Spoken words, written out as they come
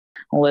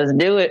Let's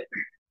do it.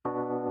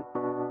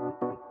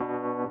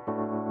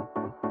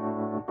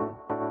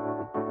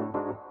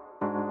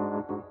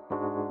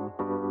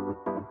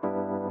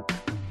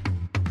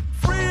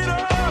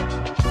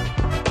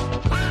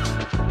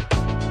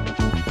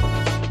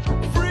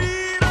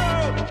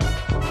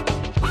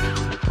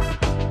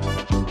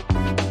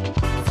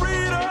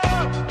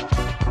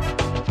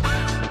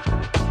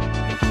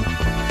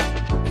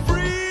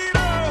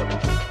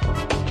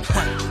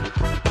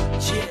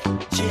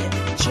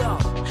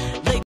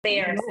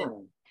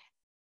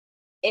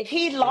 If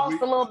he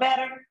lost a little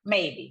better,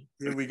 maybe.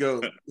 Here we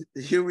go.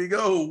 Here we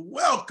go.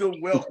 Welcome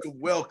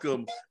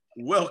to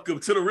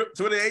the RIP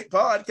 28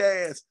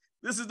 podcast.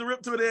 This is the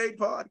RIP 28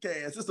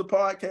 podcast. It's a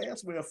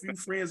podcast where a few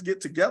friends get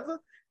together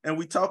and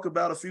we talk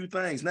about a few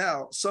things.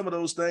 Now, some of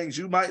those things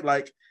you might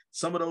like,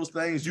 some of those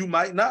things you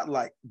might not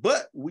like,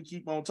 but we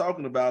keep on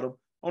talking about them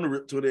on the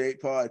RIP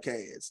 28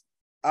 podcast.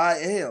 I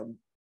am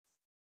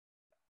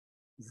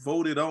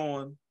voted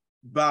on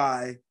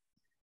by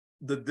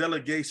the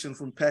delegation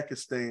from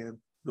Pakistan,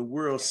 the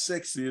world's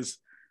sexiest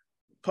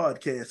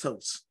podcast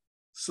host,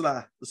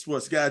 Sly, the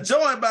sports guy,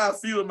 joined by a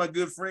few of my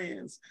good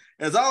friends.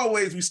 As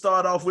always, we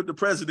start off with the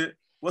president.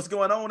 What's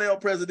going on, El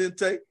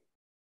Presidente?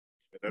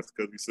 That's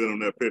because you sit on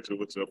that picture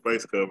with your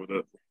face covered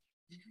up.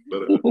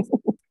 But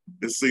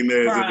it's Inez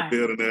in the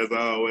building as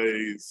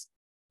always.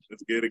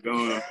 Let's get it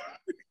going,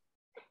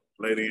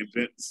 ladies and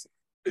gents.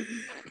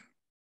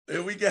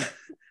 And we got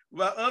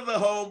my other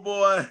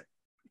homeboy,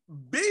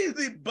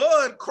 Beezy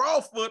Bud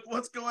Crawford.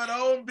 What's going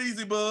on,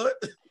 Beezy Bud?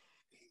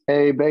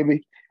 Hey,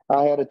 baby.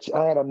 I had a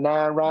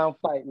 9-round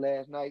fight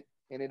last night,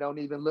 and it don't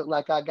even look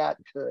like I got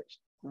touched.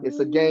 It's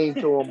a game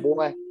to him,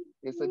 boy.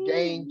 It's a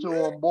game to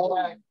him,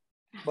 boy.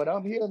 But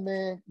I'm here,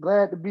 man.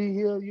 Glad to be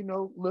here,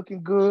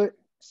 looking good.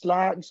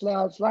 Slide. Let's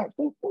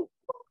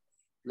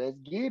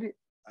get it.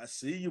 I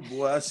see you,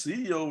 boy. I see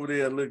you over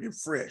there looking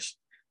fresh.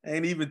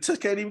 Can't even tell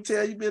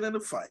you been in a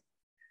fight.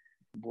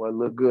 Boy,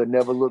 look good.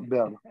 Never look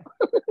better.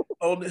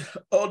 On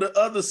the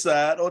other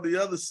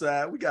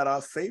side, we got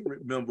our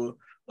favorite member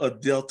of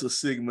Delta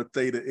Sigma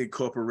Theta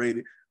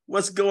Incorporated.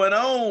 What's going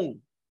on,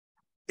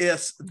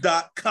 S.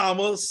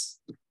 Commas?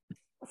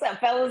 What's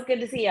up, fellas? Good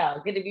to see y'all.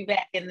 Good to be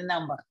back in the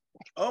number.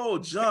 Oh,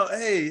 John.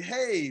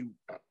 Hey.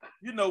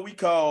 We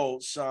call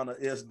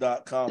Shauna S.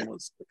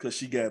 Commas because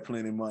she got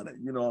plenty of money.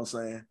 You know what I'm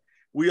saying?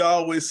 We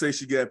always say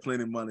she got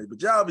plenty of money,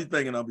 but y'all be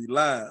thinking I'll be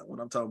lying when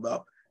I'm talking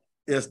about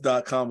S.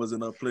 Commas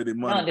and her plenty of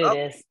money. Don't do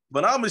this.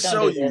 But I'm going to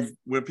show you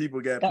when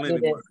people got plenty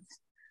of money.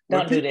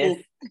 Don't do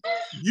this.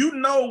 You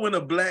know when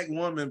a black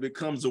woman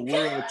becomes a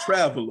world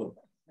traveler,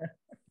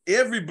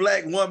 every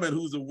black woman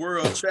who's a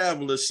world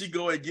traveler, she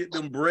go and get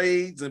them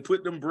braids and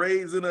put them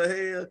braids in her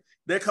hair.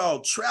 They're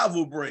called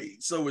travel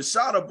braids. So when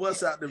Shauna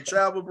busts out them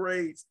travel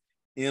braids,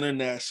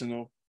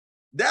 international.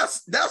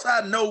 That's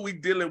how I know we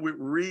dealing with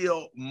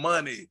real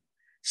money.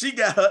 She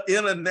got her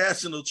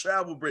international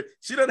travel braid.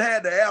 She done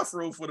had the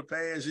afro for the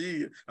past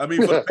year. For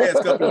the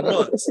past couple of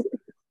months.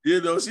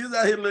 She's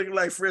out here looking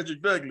like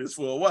Frederick Douglass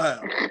for a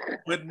while.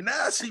 But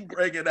now she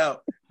breaking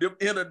out them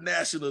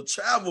international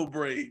travel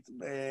braids.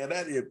 Man,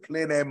 that is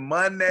plenty of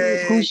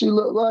money. Who she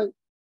look like?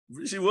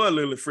 She was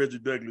looking like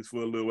Frederick Douglass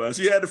for a little while.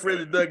 She had the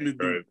Frederick Douglass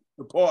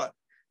the part.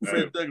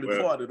 Frederick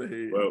Douglass part of the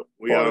head. Well,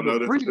 we all know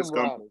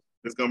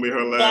it's going to be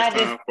her last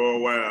time for a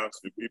while.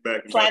 She'll be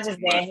back. Fly just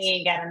said he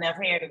ain't got enough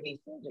hair to be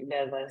Frederick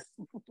Douglass.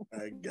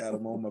 I got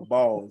him on my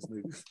balls,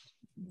 nigga.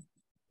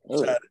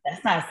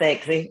 That's not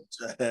sexy.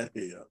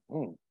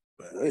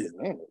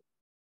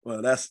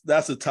 Well,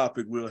 that's a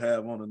topic we'll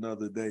have on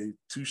another day.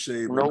 Touche.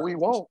 No, we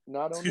won't.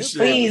 Not on this.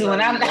 Please, when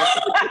I'm not.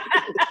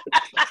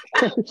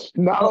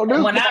 Not on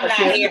this. When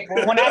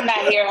I'm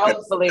not here,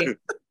 hopefully.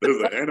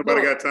 Ain't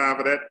nobody got time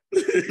for that.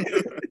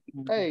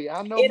 Hey,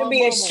 I know. It'll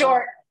be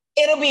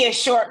a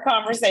short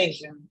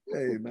conversation.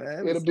 Hey,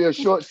 man. It'll be a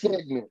short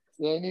segment.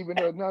 It ain't even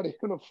not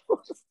even a.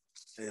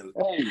 Hey,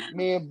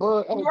 man,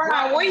 Bud. Hey,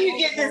 Brian, where you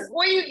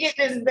get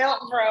this belt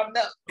from?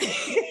 No.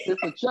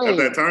 It's a chain. That's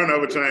that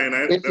turnover chain,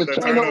 ain't it? It's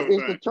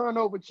a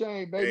turnover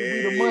chain, baby.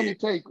 Hey. We the money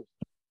takers.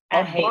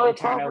 I hate the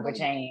turnover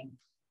chain.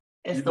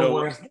 It's the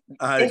worst.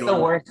 It's the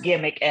worst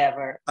gimmick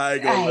ever. I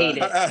hate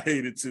it. I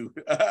hate it too.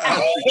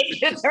 I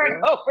hate the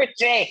turnover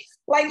chain.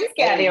 Like, just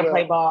get out there and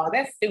play ball.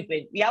 That's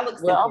stupid. Y'all look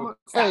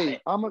stupid.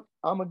 I'm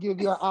gonna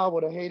give you an hour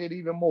to hate it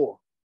even more.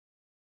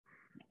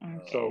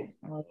 Okay. So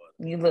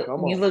you look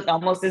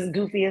almost as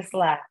goofy as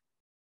Sly.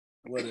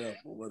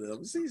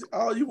 Whatever. See,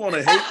 all you want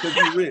to hate because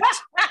you're rich.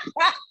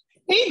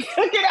 He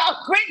took it out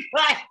quick,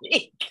 like.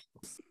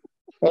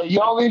 Hey,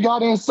 y'all ain't got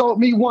to insult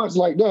me once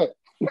like that.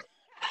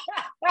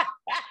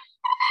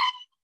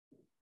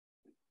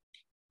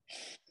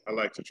 I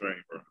like to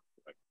train, bro.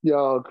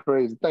 Y'all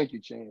crazy. Thank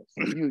you, Chance.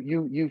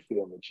 You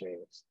feel me,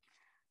 Chance.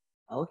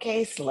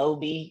 Okay, Slow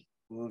B.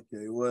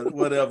 Okay,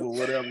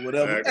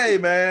 whatever. Hey,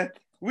 man.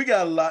 We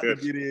got a lot to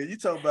get in. You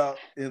talk about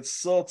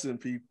insulting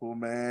people,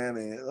 man,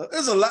 and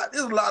there's a lot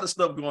of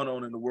stuff going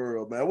on in the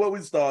world, man. What we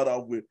start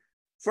off with,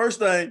 first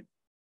thing,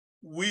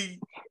 we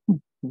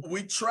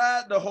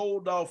tried to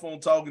hold off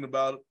on talking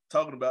about it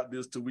talking about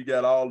this till we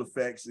got all the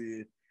facts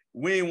in.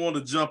 We ain't want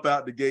to jump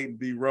out the gate and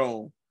be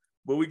wrong,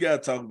 but we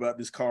got to talk about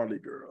this Carly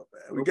girl,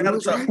 man. We got to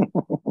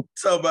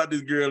talk about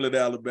this girl in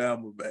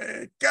Alabama,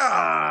 man.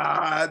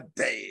 God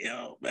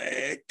damn,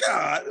 man.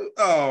 God,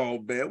 oh,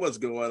 man, what's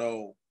going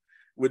on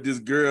with this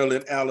girl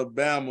in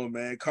Alabama,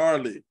 man?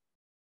 Carly,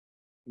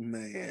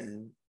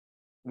 man.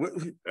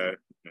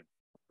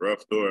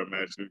 Rough story,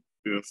 man. She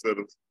didn't set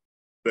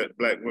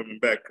black women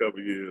back a couple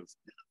years.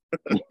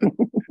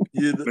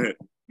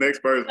 Next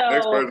person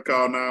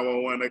call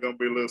 911, they're gonna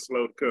be a little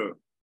slow to come.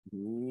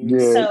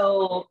 Yeah.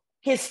 So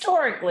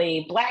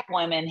historically, Black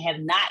women have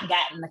not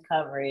gotten the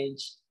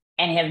coverage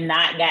and have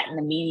not gotten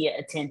the media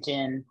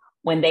attention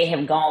when they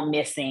have gone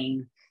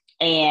missing.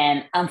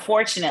 And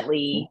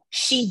unfortunately,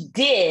 she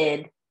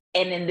did.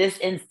 And in this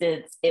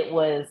instance, it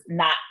was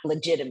not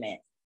legitimate.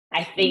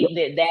 I think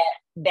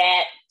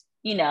that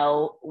you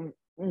know,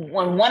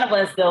 when one of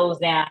us goes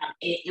down,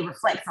 it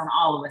reflects on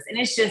all of us. And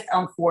it's just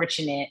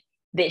unfortunate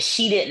that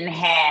she didn't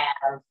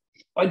have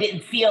or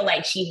didn't feel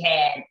like she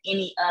had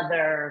any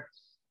other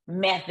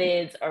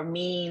methods or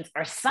means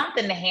or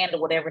something to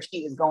handle whatever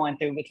she was going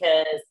through,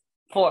 because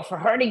for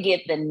her to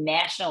get the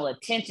national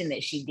attention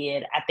that she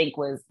did, I think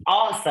was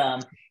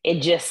awesome.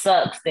 It just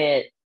sucks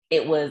that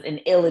it was an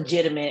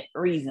illegitimate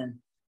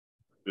reason.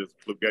 Just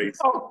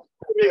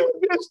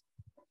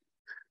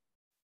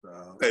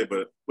hey,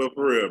 but for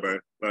real, man.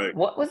 Like,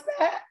 what was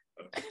that?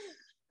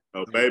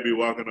 A baby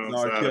walking on the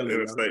side of the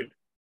interstate.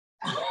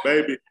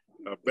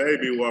 A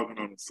baby walking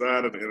on the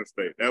side of the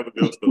interstate. That was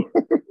your story.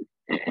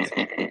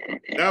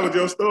 That was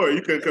your story.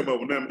 You couldn't come up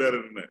with nothing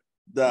better than that.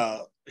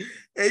 Dog.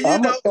 And you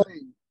know,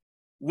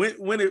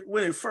 when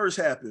it first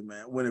happened,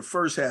 man,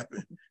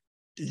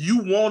 you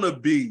want to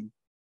be,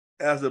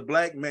 as a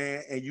Black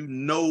man, and you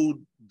know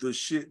the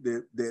shit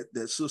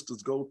that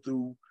sisters go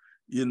through,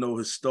 you know,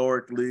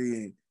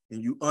 historically,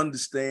 and you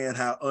understand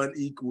how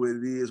unequal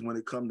it is when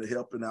it comes to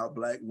helping out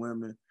Black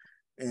women,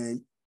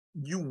 and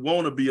you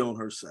want to be on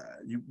her side.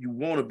 You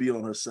want to be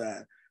on her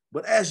side.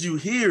 But as you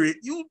hear it,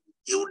 you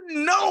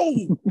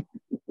know,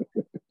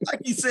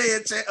 like you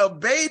said, a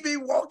baby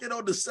walking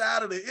on the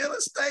side of the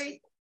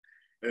interstate.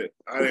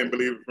 I didn't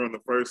believe it from the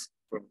first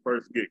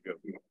get-go.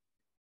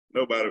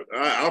 Nobody,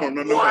 I don't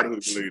know nobody who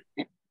believed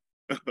it.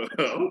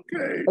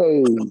 Okay.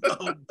 Hey.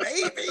 Oh,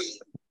 baby.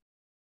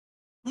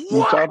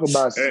 You talk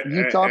about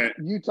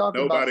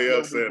nobody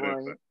else said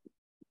it.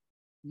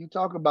 You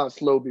talk about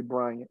Slobey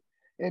Bryant.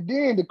 And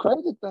then the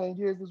crazy thing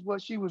is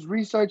what she was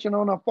researching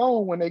on her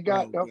phone when they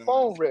got her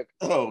phone record.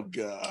 Oh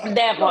God.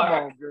 That part.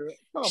 Come on, girl.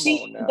 Come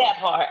on now. That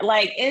part.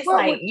 Like, it's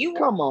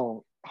come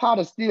on. How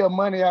to steal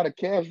money out of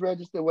cash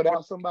register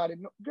without somebody.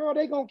 Girl,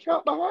 they gonna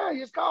count behind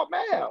you. It's called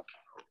math.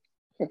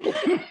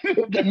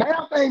 If the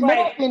math ain't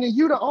mathing and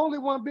you the only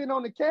one been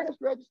on the cash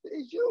register,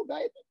 it's you,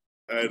 baby.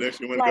 Then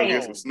she went to go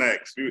get some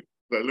snacks.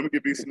 Let me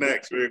get these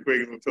snacks real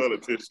quick and some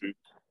toilet tissue.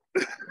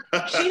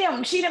 She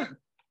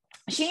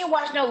didn't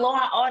watch no Law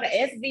and Order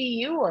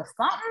SVU or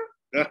something.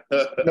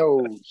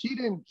 No, she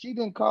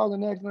didn't call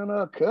and ask none of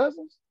her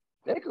cousins.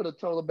 They could have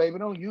told her, baby,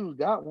 don't use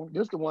that one.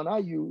 This is the one I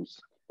use.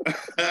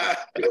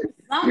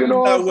 You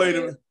know,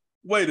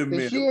 wait a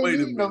minute.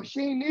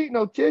 She ain't need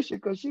no tissue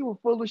because she was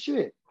full of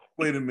shit.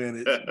 Wait a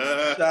minute.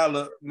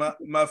 Shyla,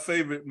 my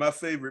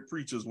favorite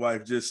preacher's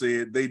wife just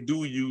said they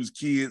do use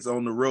kids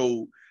on the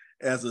road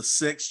as a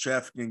sex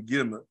trafficking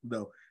gimmick,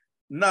 though,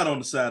 not on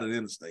the side of the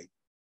interstate.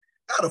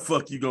 How the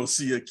fuck you gonna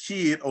see a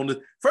kid on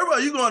the, first of all,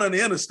 you going on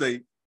the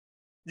interstate,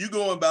 you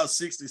going about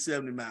 60,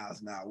 70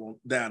 miles an hour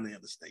down the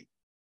interstate.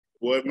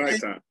 Well, at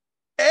nighttime.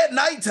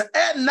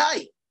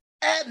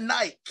 At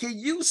night, can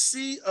you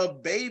see a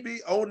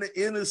baby on the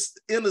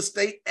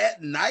interstate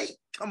at night?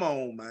 Come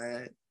on,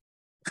 man.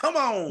 Come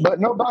on. But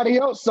nobody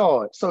else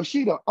saw it. So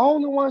she the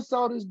only one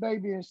saw this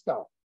baby and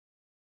stopped.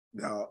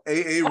 No,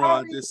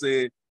 Aaron just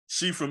said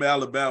she from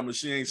Alabama.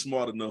 She ain't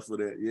smart enough for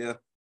that. Yeah,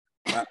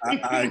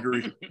 I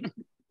agree.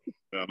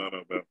 No.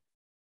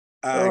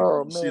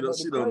 Oh, man,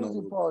 she don't know. The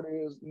crazy part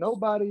is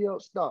nobody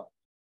else stopped.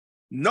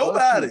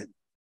 Nobody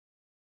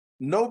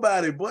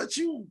but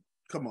you.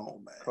 Come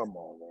on, man,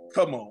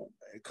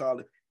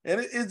 Carly.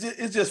 And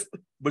it's just.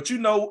 But you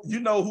know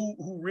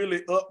who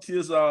really upped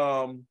his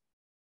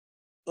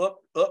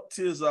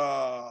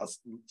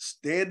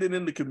standing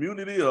in the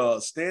community or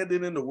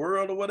standing in the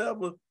world or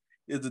whatever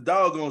is the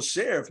doggone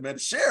sheriff, man. The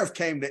sheriff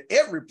came to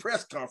every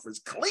press conference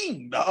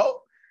clean, dog.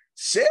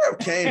 Sheriff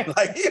came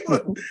like he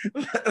was,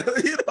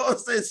 you know what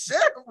I'm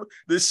saying?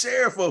 The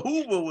sheriff of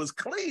Hoover was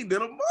clean in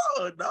the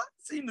mud, dog.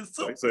 Seen the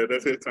suit. He said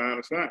that's his time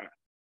to shine.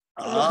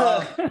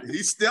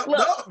 He stepped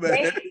up,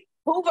 man.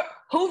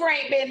 Hoover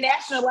ain't been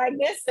national like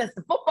this since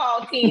the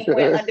football team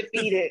went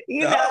undefeated,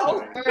 you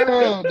know? They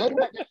had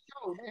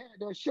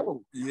that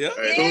show. Yeah.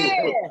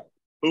 Hey,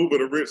 Hoover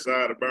the rich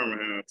side of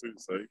Birmingham, too,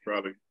 so he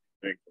probably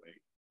ain't clean.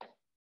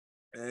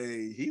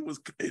 Hey,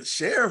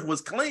 sheriff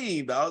was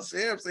clean, dog.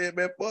 Sheriff said,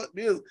 man, fuck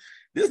this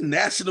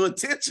national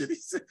attention.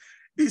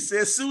 He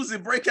said, Susie,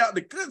 break out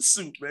the good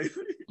suit, baby.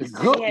 He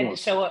had to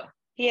show up.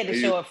 He had to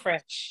show up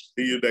fresh.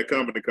 He used that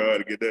company card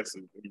to get that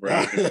suit.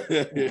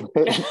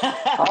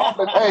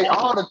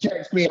 all the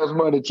taxpayers'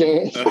 money,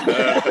 Chance.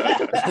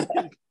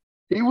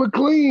 He was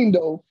clean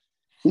though.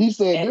 He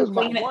said, "This is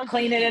my one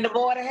clean it in the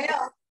board of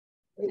hell."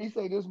 He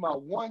said, "This is my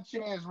one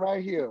chance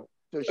right here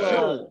to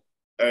show."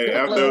 Hey,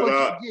 after it was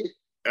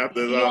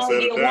all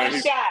said and done,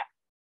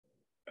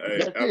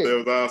 after it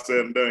was all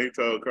said and done, he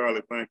told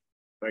Carly, "Thank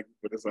you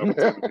for this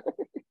opportunity."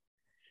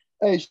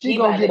 Hey, she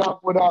gonna get off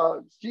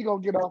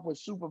with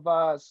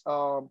supervised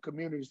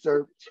community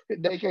service.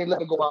 They can't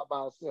let her go out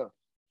by herself.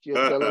 She'll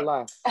tell a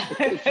lie.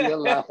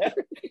 She'll lie.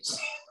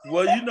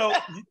 Well,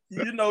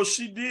 you know,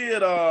 she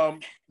did.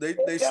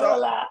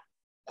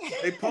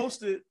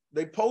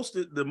 They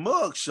posted the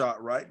mug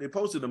shot, right? They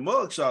posted the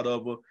mug shot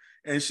of her,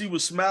 and she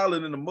was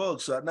smiling in the mug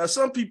shot. Now,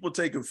 some people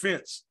take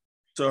offense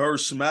to her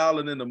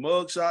smiling in the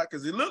mug shot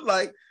because it looked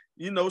like,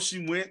 you know,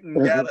 she went and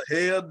got her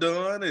hair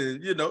done,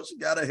 and you know, she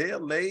got her hair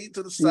laid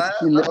to the side.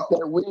 She left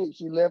that wig.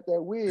 She left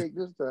that wig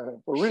this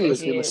time for real.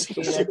 She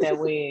left that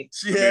wig.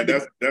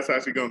 That's how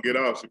she gonna get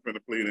off. She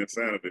finna plead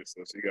insanity,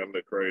 so she got to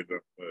look crazy.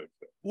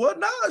 Well,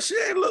 nah, she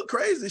ain't look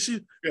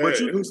crazy.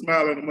 Who's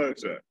smiling in the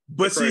mugshot?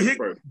 But see,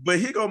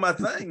 here go my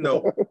thing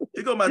though.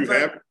 Here go my thing.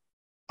 Happy?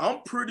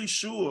 I'm pretty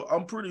sure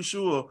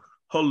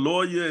her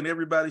lawyer and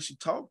everybody she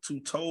talked to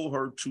told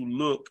her to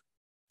look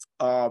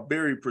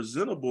very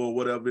presentable or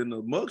whatever in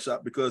the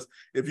mugshot, because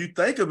if you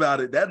think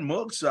about it, that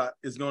mugshot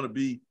is going to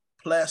be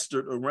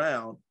plastered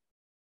around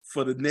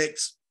for the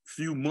next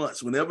few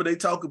months. Whenever they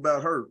talk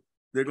about her,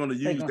 they're going to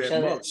use that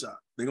mugshot.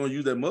 They're going to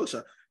use that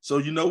mugshot. So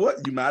you know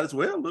what? You might as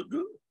well look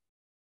good.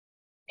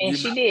 And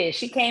she did.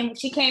 She came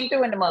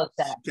through in the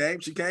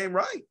mugshot. She came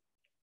right.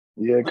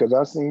 Yeah, because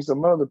I seen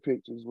some other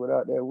pictures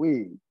without that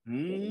wig.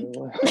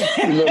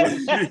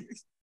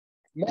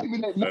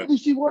 Maybe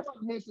she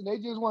wasn't missing. They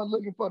just weren't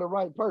looking for the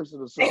right person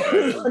or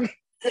something.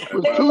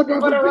 They looking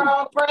for the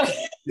wrong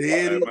person.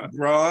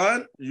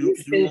 Bron, you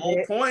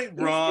on point,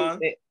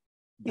 Bron.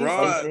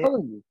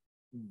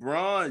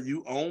 Bron,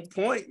 you on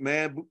point,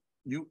 man.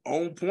 You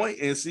on point.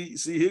 And see,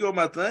 here go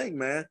my thing,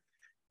 man.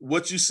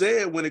 What you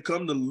said when it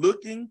comes to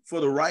looking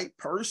for the right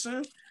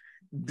person,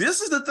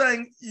 this is the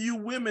thing you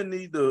women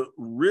need to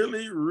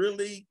really,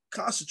 really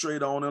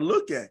concentrate on and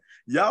look at.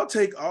 Y'all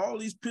take all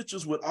these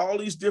pictures with all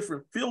these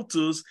different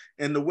filters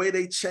and the way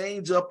they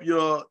change up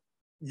your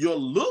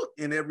look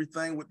and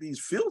everything with these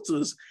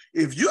filters.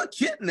 If you're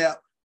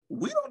kidnapped,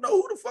 we don't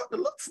know who the fuck to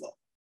look for.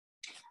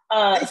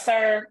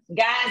 Sir,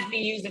 guys be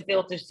using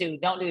filters too.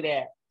 Don't do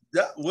that.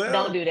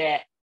 Don't do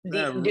that.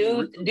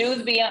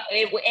 Dudes be,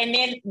 and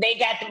then they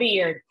got the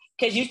beard,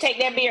 because you take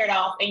that beard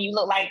off and you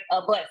look like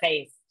a butt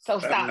face. So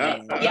stop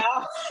it,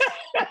 y'all.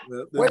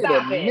 Wait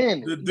a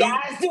minute.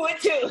 Guys do it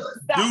too.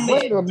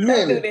 Wait a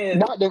minute.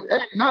 Not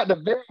the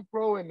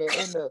Velcro and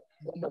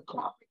the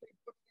carpet.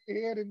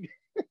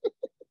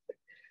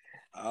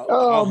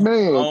 Oh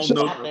man,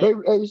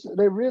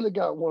 they really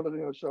got one of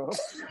them, Sean.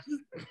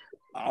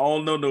 I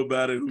don't know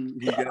nobody who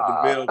got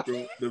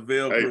the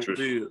Velcro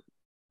beard.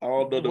 I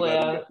don't know nobody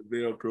who got the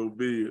Velcro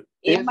beard.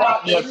 It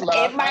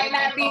might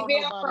not be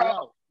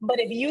Velcro. But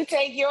if you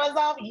take yours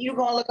off, you're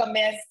gonna look a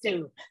mess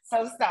too.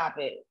 So stop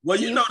it. Well,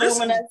 this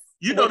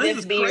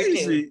is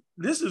crazy. Too.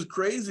 This is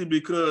crazy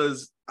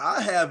because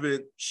I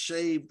haven't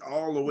shaved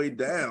all the way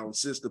down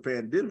since the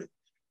pandemic,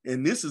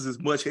 and this is as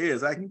much hair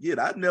as I can get.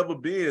 I've never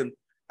been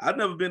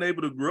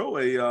able to grow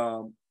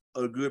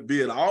a good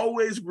beard. I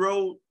always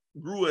grew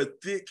a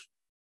thick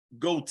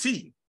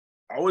goatee.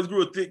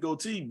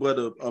 But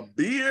a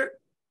beard,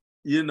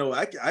 you know,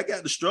 I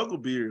got the struggle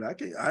beard. I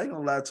ain't gonna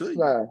lie to you.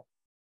 Right.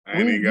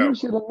 You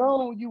should have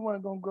known you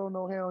weren't gonna grow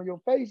no hair on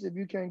your face if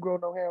you can't grow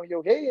no hair on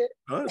your head.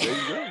 Oh,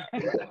 there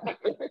you go.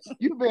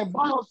 You've been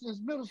bald since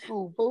middle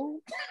school,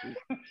 fool.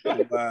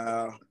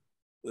 Wow.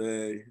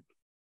 Hey.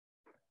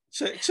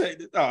 Check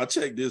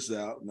this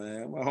out,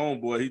 man. My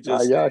homeboy,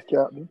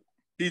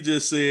 he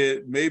just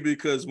said maybe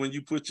because when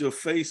you put your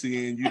face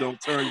in, you don't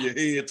turn your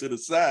head to the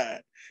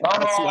side.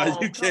 That's why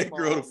you can't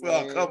grow the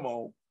fur. Come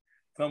on.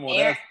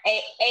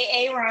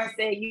 Aaron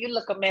said you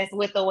look a mess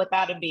with or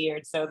without a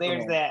beard. So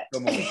there's that.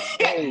 Come on.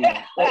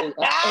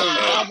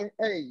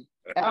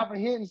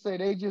 Alvin Hinton said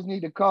they just need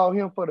to call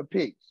him for the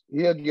pics.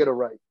 He'll get it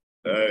right.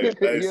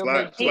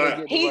 Slide.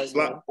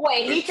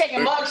 Wait, he taking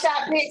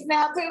mugshot pics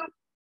now too?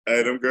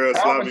 Hey, them girls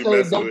Sloppy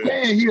messing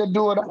with. He'll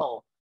do it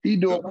all. He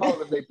do it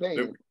all if they pay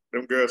him.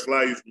 Them girls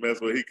Sly used to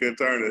mess with. He couldn't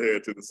turn his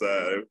head to the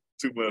side.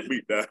 Too much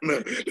meat down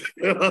there.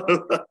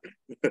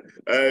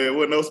 Hey,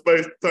 with no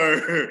space to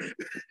turn.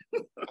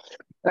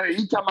 Hey,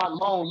 he talking about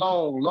long.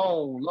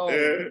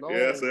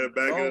 Yeah, I said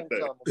back in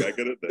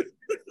the day.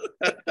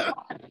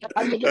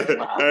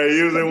 Hey,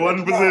 you was in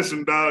one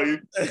position, dog.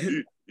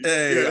 You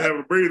gotta have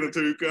a breather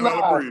until you can't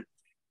breathe.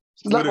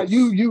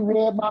 You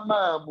read my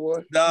mind,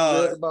 boy.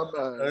 No, read my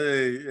mind.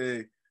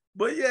 Hey.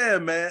 But yeah,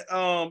 man.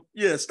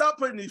 Stop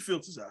putting these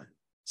filters out here.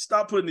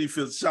 Stop putting these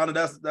filters. Shauna,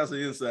 that's an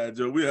inside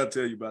joke. We'll have to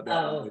tell you about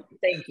that. Oh,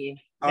 thank you.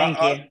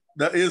 Thank you.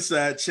 The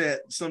inside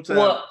chat sometimes.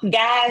 Well,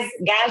 guys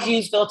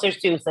use filters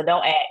too, so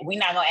don't act. We're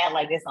not gonna act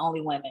like it's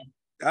only women.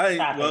 I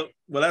ain't, well,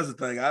 that's the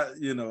thing.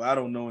 I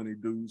don't know any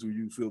dudes who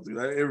use filters.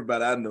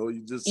 Everybody I know,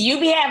 you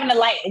be having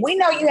to we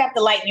know you have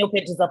to lighten your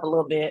pictures up a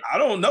little bit. I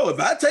don't know. If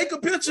I take a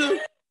picture,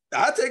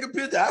 I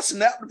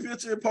snap the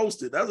picture and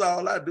post it. That's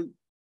all I do.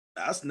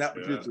 I snap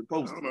the picture and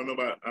post it.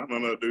 I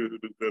don't know dudes who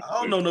do that.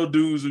 I don't know no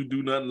dudes who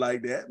do nothing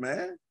like that,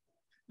 man.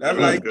 That's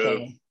we like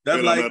don't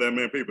know that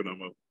many people no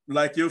more.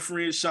 Like your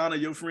friend Shauna,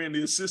 your friend,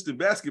 the assistant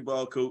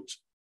basketball coach,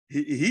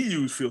 he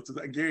used filters.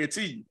 I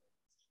guarantee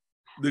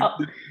you.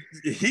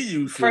 He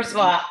used filters. First of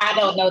all, I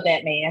don't know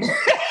that man.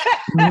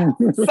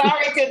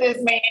 Sorry to this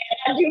man.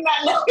 I do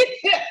not know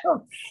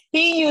him.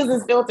 He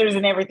uses filters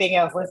and everything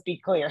else. Let's be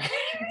clear.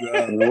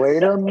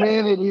 Wait a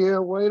minute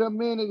here.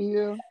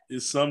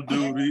 It's some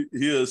dude.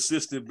 He an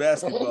assistant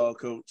basketball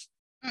coach.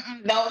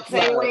 Don't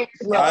say where.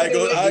 I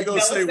ain't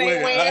gonna say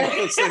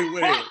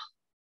where.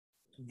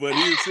 But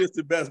he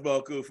assisted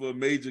basketball coach for a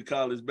major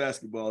college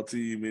basketball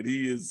team, and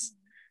he is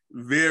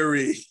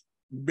very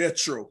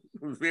metro.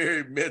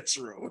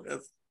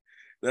 That's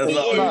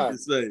all you can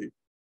say.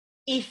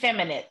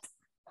 Effeminate.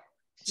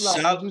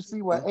 Did you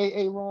see what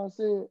A.A. Ron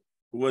said?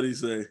 What'd he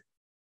say?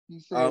 He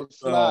said,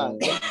 Slide.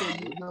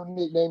 Your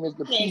nickname is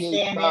the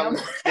PH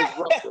Balance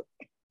Disruptor.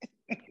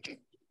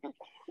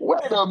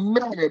 Wait a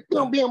minute.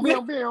 How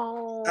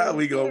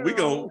we go? Where's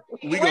that?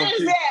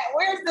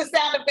 Where's the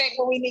sound effect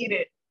when we need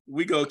it?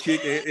 We gonna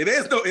kick it. It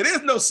is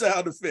no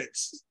sound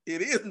effects.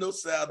 It is no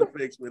sound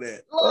effects for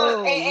that.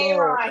 Look, A.A.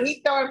 Ron, he's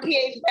throwing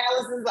pH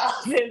balances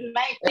off in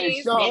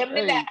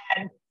 1979.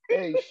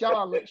 Hey,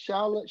 Charlotte.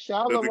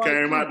 That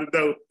came out the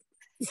door.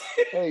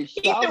 Hey,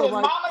 he threw his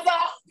mama's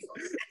off.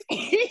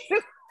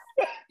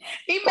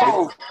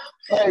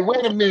 Hey,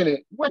 wait a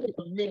minute. Mama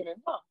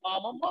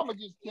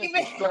just kept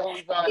the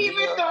stones out. He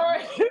been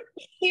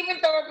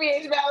throwing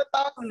pH balance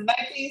off since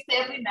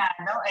 1979.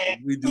 No ass.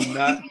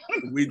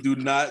 We do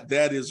not.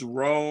 That is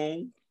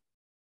wrong.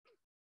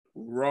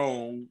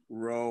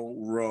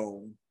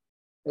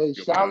 Hey,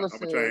 Charlotte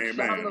said.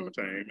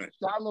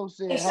 Charlotte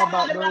said, how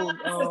about those?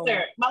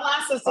 My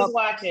line sister's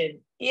watching.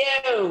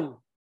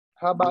 Yo.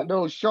 How about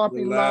those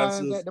Sharpie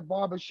lines at the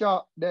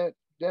barbershop that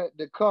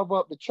cover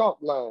up the chalk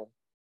line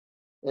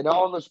and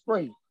all the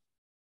spray?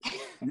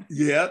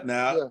 Yeah.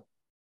 That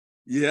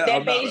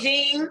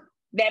Beijing,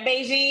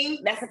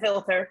 that's a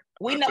filter.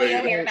 We know your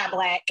hair not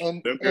black.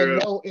 Them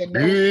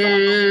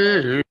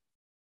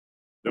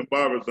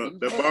barbers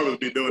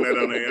be doing that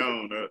on their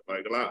own.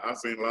 I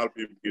seen a lot of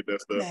people get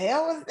that stuff. The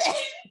hell was that?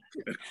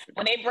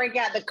 When they break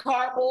out the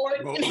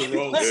cardboard.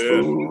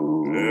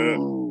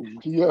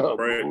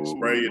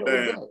 Spray it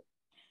down.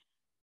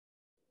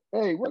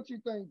 Hey, what you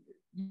think?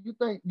 You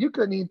think you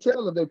couldn't even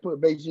tell if they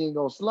put Beijing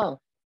on slime?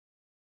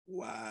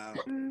 Wow.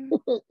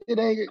 It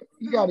ain't.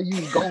 You got to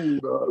use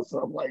gold or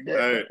something like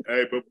that.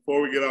 Hey, but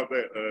before we get off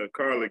that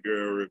Carly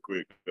girl real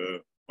quick,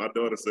 my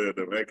daughter said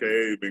that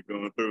AKA been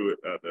going through it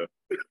out there.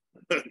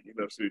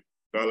 She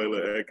Carly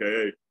little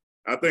AKA.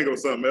 I think it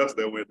was something else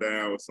that went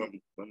down with some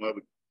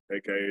other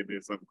AKA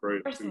did something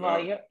crazy. First of all,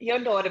 your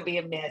daughter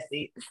being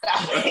messy.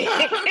 Stop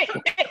it.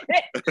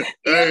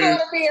 Your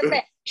daughter being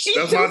messy.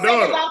 She's my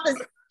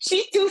daughter.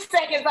 She's 2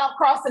 seconds off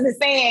crossing the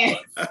sand,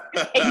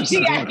 and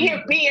she out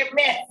here being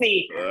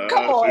messy.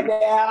 Come on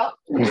now.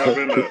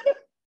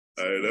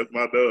 Hey, that's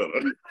my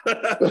daughter.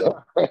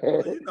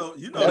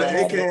 you know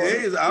the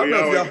AKAs. I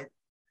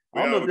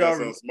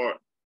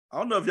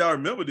don't know if y'all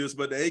remember this,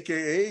 but the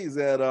AKAs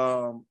at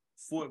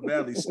Fort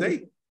Valley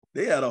State,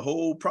 they had a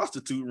whole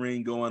prostitute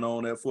ring going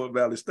on at Fort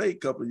Valley State a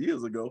couple of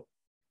years ago.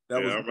 I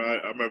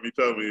remember you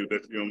telling me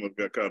that you almost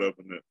got caught up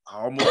in that.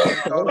 I almost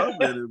got caught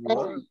up in it,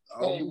 boy.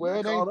 Well,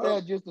 it ain't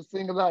that just to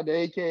single out the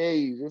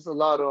AKAs. There's a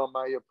lot of them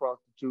out here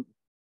prostituting.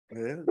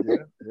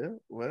 Yeah.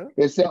 Well,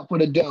 except for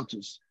the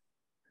Deltas.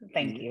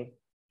 Thank you.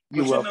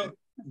 You're welcome.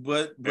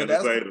 But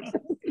that's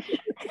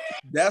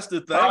the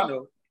thing,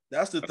 though.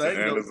 That's the thing,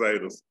 though.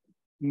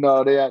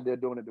 No, they out there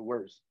doing it the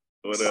worst.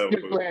 Whatever. I'll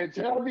be playing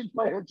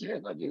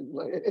chess. I just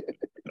play.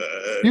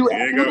 You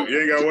ain't got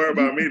to worry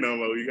about me no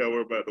more. You got to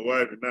worry about the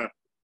wife now.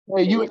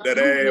 Hey, you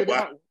that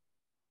one.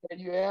 And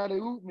you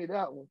alley-ooped me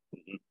that one.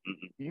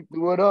 You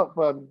threw it up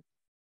for me.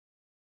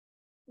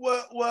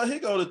 Well, here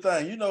go the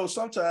thing.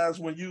 Sometimes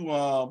when you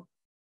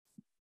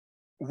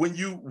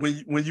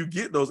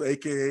get those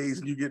AKAs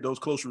and you get those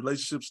close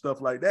relationship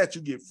stuff like that,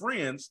 you get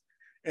friends,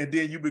 and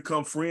then you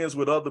become friends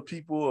with other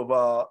people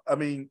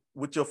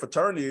with your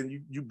fraternity, and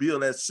you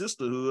build that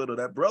sisterhood or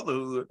that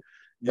brotherhood.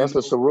 That's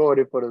a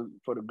sorority for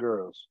the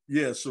girls.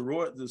 Yeah,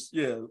 sorority.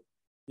 Yeah,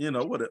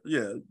 what?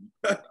 Yeah.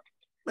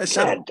 Man, you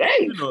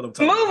know what I'm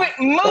talking about.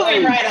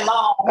 Moving right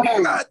along.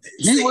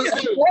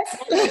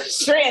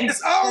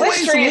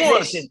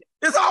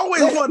 It's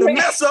always one to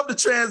mess up the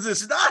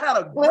transition. I had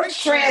a great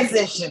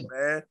transition,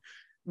 man.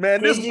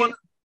 Man, this one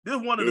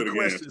of the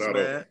questions,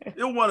 man.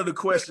 It was one of the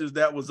questions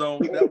that was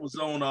on.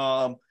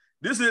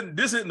 This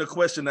isn't a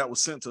question that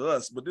was sent to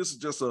us, but this is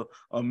just a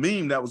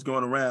meme that was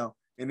going around,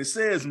 and it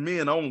says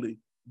men only,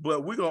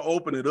 but we're gonna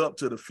open it up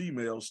to the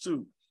females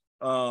too.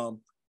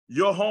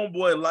 Your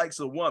homeboy likes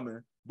a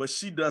woman, but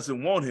she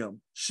doesn't want him.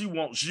 She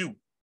wants you.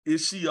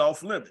 Is she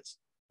off limits?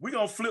 we're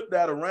gonna flip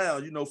that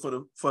around, you know, for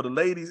the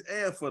ladies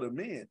and for the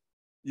men.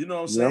 You know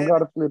what I'm You saying? don't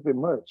gotta flip it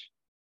much.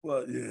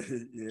 Well,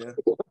 yeah.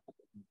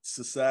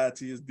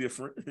 Society is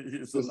different.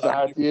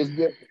 Society is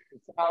different.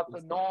 It's out the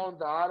norms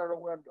are out of the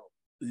window.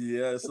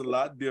 Yeah, it's a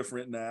lot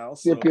different now.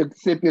 Sip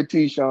your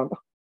tea, Sean.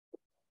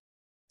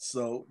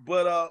 So,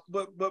 but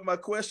my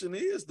question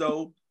is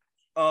though,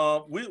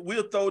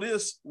 we'll throw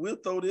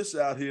this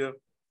out here.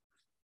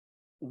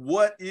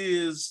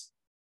 What's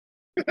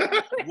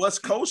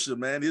kosher,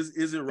 man?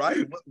 Is it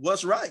right?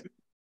 What's right?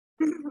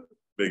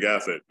 Big Al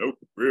said nope,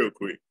 real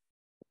quick.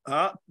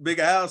 Big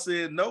Al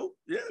said nope.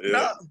 Yeah.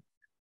 Nah.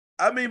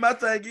 I mean, my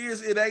thing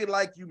is, it ain't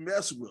like you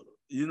mess with her.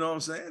 You know what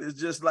I'm saying? It's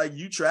just like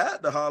you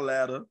tried to holler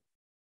at her.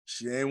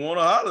 She ain't want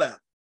to holler at her.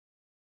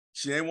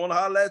 She ain't want to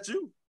holler at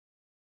you.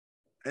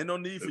 Ain't no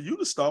need for you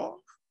to starve.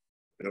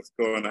 That's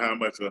going to how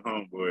much of a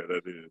homeboy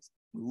that is.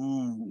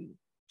 Ooh.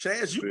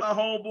 Chance, you my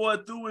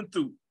homeboy through and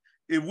through.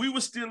 If we were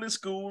still in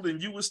school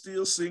and you were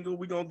still single,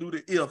 we're going to do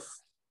the if.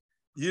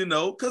 You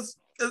know, because,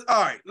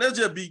 all right, let's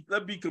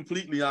be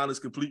completely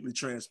honest, completely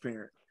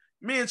transparent.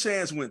 Me and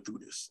Chance went through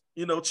this.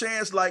 You know,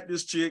 Chance liked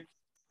this chick,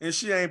 and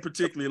she ain't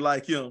particularly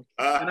like him.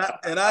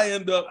 And I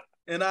end up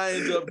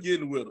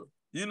getting with her.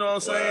 You know what I'm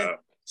saying?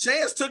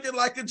 Chance took it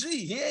like a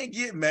G. He ain't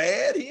get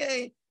mad. He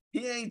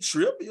ain't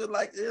trip. He was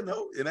like, you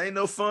know, it ain't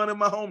no fun and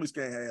my homies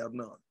can't have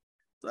none.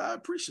 So I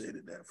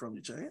appreciated that from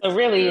you, Chance. So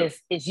really,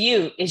 it's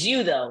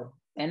you though,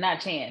 and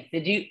not Chance.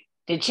 Did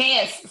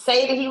Chance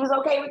say that he was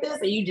okay with this,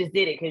 or you just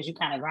did it because you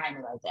kind of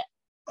grinded like that?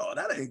 Oh,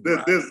 that ain't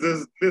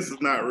this is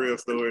not real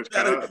stories.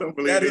 I don't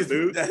believe this,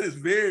 dude. That is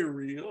very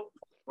real.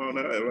 Oh,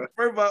 no.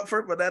 First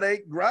of all, that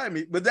ain't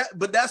grimy. But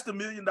that's the $1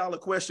 million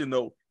question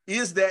though.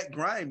 Is that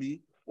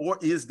grimy or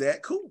is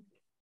that cool?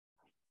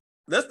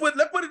 Let's put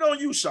it on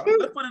you, Sean.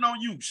 Let's put it on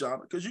you,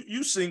 Sean, because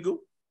you single.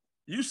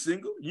 You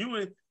single. You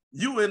and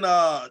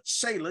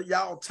Shayla,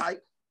 y'all tight.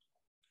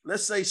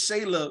 Let's say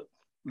Shayla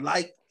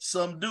like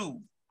some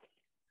dude,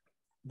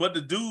 but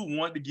the dude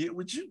wanted to get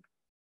with you.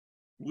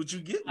 Would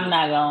you get with him? I'm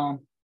not going.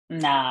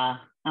 Nah,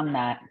 I'm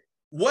not.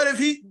 What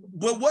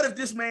if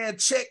this man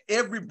checked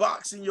every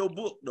box in your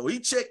book, though? He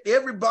checked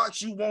every box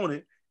you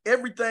wanted,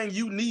 everything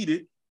you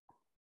needed.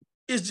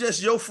 It's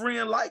just your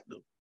friend liked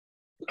them.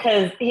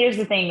 Because here's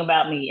the thing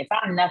about me. If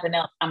I'm nothing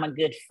else, I'm a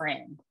good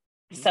friend.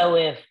 So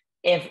if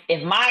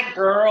my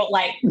girl,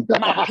 like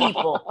my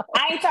people,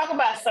 I ain't talking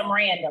about some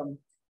random.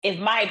 If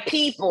my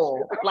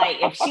people, like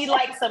if she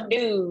likes some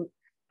dude,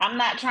 I'm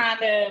not trying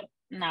to,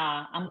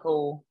 I'm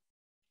cool.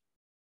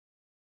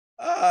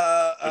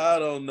 I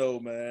don't know,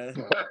 man.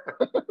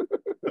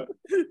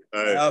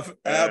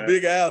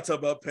 Big Al talk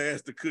about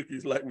pass the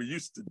cookies like we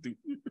used to do.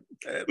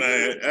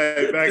 Man,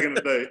 back in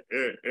the day,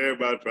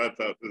 everybody tried to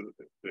talk to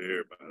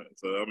everybody.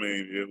 So I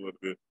mean, it was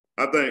good.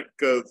 I think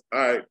because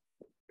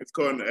it's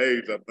according to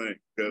age. I think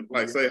because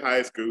like say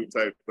high school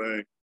type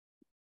thing,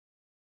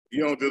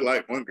 you don't just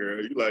like one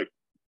girl, you like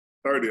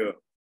 30 of them.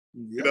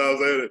 Yep. You know what I'm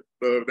saying?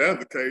 So if that's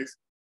the case,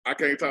 I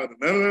can't talk to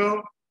none of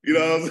them. You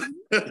know what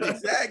I'm saying?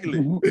 Exactly.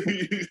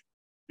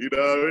 You know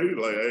what I mean?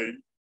 Like, hey,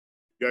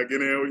 you gotta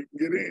get in where you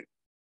can get in.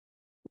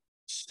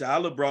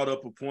 Shyla brought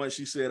up a point.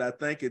 She said, I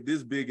think at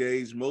this big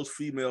age, most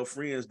female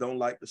friends don't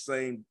like the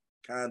same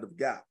kind of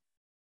guy.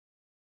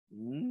 I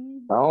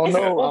don't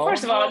know. Well,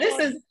 first of all, as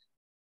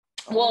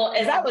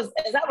I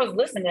was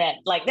listening to that,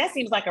 like that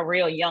seems like a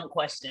real young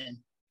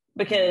question.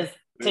 Because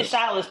to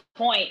Shyla's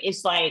point,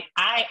 it's like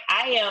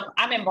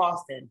I'm in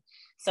Boston.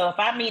 So if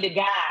I meet a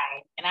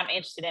guy and I'm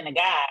interested in a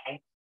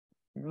guy,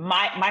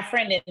 my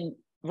friend in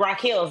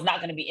Rock Hill is not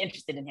going to be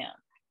interested in him.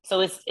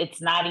 So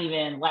it's not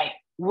even like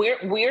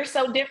we're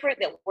so different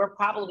that we're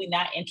probably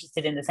not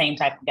interested in the same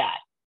type of guy.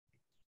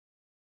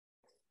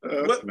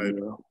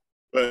 Maybe.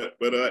 But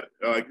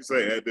like you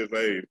say, at this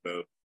age,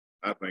 though,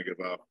 I think it's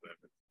off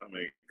limits. I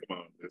mean, come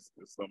on, there's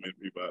so many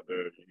people out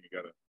there, you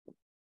gotta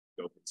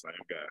go for the same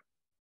guy.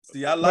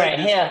 See, I like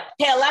this.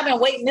 Hell, I've been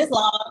waiting this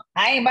long.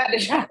 I ain't about to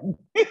try to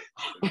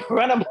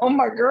run up on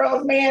my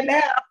girl's man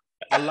now.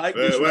 I like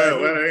this.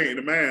 Well, it ain't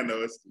the man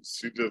though.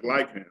 She just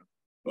like him.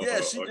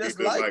 Yeah, she just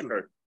like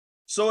her.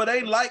 So it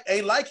ain't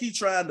like he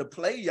trying to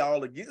play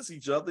y'all against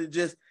each other. It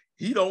just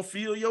he don't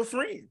feel your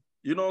friend.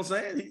 You know what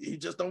I'm saying? He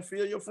just don't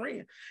feel your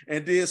friend.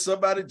 And then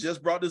somebody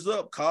just brought this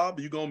up. Cobb,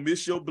 you gonna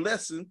miss your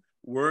blessing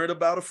worried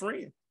about a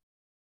friend.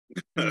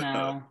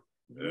 No.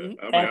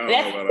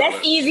 Yeah,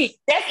 that's easy.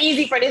 That's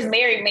easy for this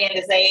married man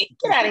to say,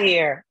 get out of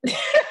here.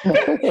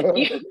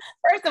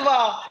 First of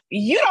all,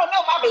 you don't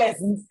know my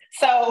blessings.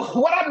 So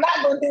what I'm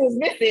not going to do is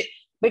miss it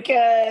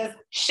because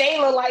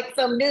Shayla likes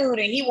some dude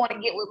and he want to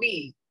get with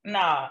me.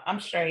 Nah, I'm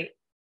straight.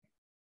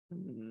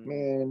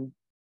 Man,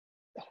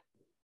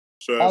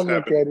 I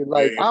look at it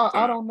like,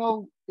 I don't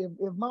know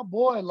if my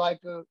boy like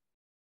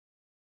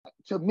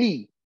to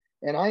me,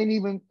 and I ain't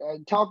even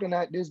talking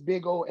at this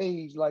big old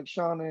age like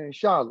Shauna and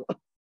Charlotte.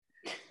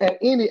 At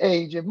any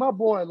age, if my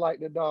boy like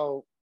the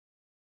dog,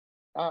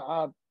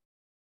 I'm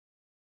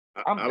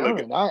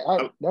done.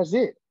 That's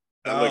it.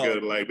 I look at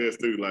it like this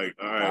too. Like,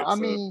 all right. I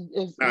mean,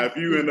 if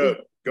you end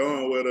up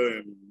going with her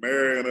and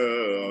marrying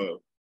her,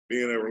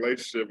 being in a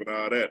relationship and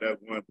all that,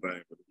 that's one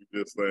thing. But if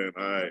you're just saying,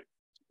 all right,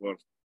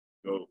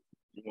 you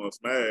want to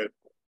smash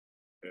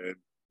and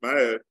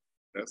smash,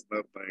 that's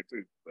another thing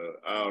too.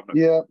 I don't know.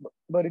 Yeah,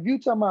 but if you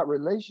talking about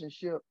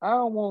relationship, I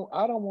don't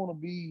want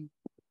to be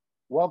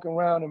walking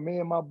around and me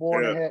and my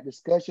boy had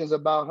discussions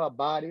about her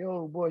body.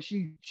 Oh boy,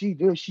 she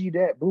this, she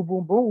that, boom,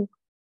 boom, boom.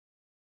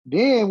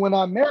 Then when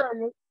I marry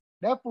her,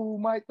 that fool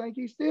might think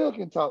he still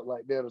can talk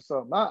like that or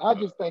something. I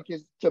just think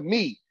it's, to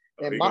me,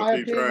 in my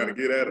opinion, trying to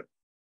get at it.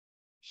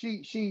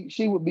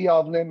 She would be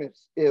off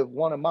limits if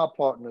one of my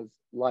partners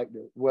liked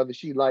it, whether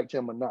she liked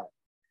him or not.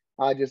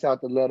 I just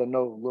have to let her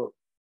know, look,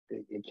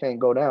 it can't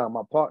go down.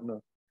 My partner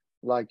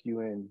like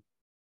you, and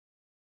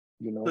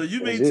you know. So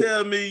you mean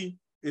tell me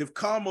if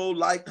Como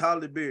liked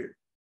Halle Berry,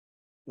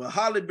 well,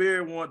 Halle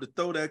Berry wanted to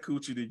throw that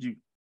coochie to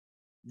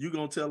you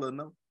gonna tell her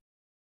no?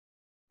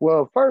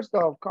 Well, first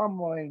off,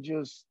 Como ain't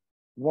just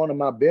one of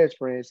my best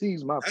friends.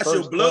 He's my That's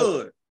first your blood.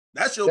 cousin.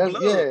 That's your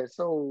blood. Yeah,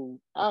 so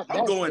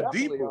I'm going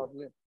deeper.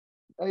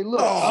 Hey,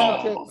 look.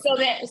 So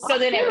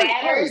then it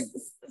matters.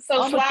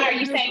 So Sly, are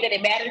you saying that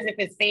it matters if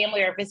it's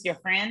family or if it's your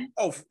friend?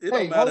 Oh, it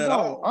don't matter at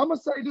all. I'm gonna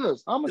say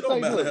this. It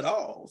don't matter at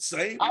all.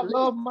 Same. I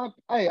love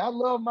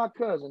my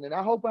cousin, and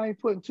I hope I ain't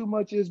putting too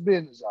much of his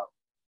business out.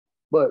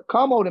 But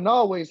Como done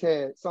always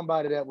had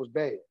somebody that was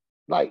bad.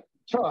 Like,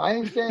 I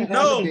ain't saying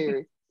no.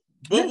 Berry.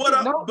 But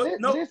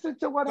listen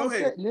to what I'm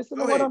saying. Listen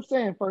to what I'm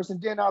saying first,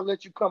 and then I'll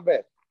let you come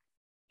back.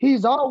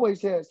 He's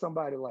always had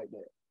somebody like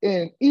that.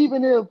 And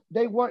even if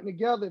they weren't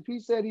together, if he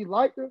said he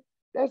liked her,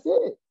 that's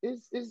it.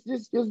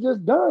 It's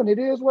just done. It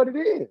is what it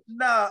is.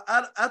 Nah,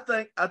 I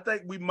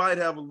think we might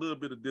have a little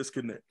bit of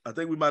disconnect. I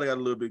think we might have got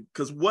a little bit,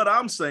 because what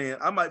I'm saying,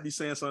 I might be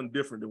saying something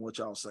different than what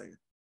y'all saying.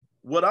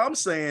 What I'm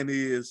saying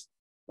is,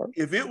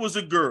 if it was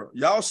a girl,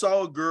 y'all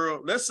saw a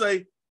girl, let's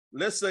say,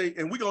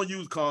 and we're gonna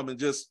use Carmen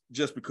just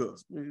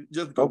because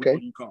okay.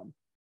 we use Carmen.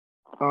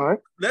 All right.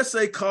 Let's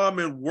say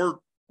Carmen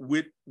worked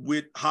with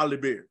Halle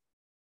Berry.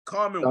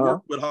 Carmen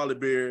worked with Halle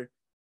Berry,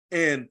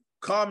 and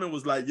Carmen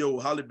was like, yo,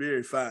 Halle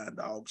Berry fine,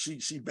 dog.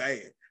 She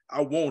bad.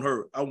 I want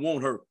her.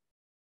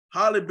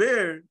 Halle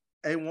Berry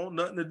ain't want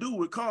nothing to do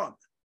with Carmen.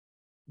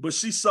 But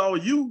she saw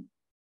you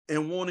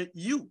and wanted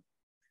you.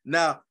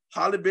 Now,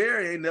 Halle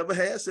Berry ain't never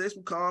had sex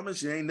with Carmen.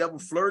 She ain't never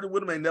flirted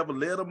with him, ain't never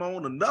led him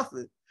on or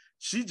nothing.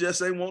 She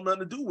just ain't want nothing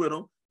to do with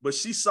him. But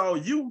she saw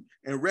you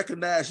and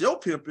recognized your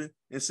pimping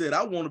and said,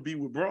 I want to be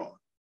with Braun.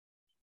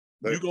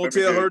 You gonna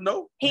tell her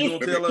no?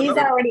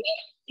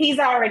 He's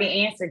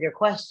already answered your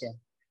question.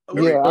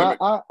 Yeah,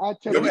 I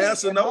tell you.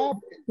 Answer no.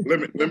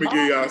 Let me give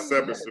y'all a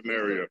separate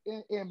scenario.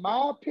 In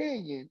my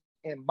opinion,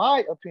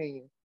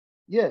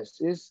 yes,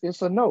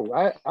 it's a no.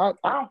 I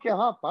don't care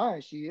how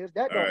fine she is.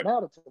 That don't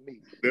matter to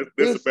me. This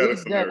is a better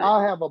scenario. That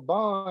I have a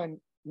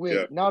bond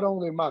with not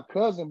only my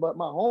cousin but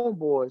my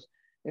homeboys,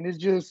 and it's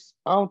just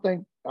I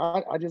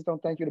just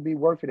don't think it'll be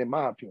worth it in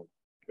my opinion.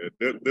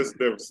 This is a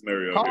different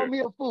scenario. Call me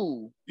a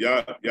fool.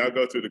 Y'all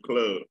go to the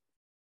club,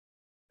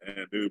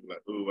 and dude be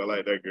like, ooh, I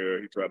like that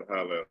girl. He tried to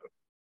holler at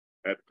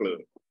her at the club,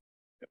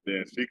 and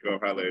then she come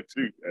holler at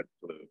you at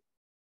the club.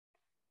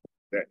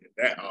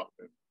 That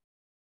often.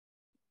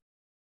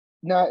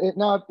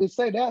 Now, if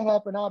say that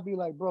happened, I'll be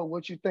like, bro,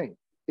 what you think?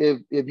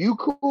 If you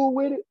cool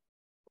with it,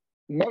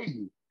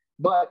 maybe.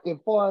 But as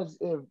far as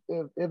if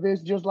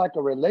it's just like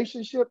a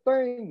relationship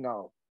thing,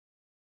 no.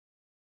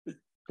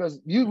 Because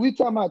we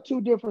talking about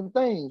two different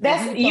things.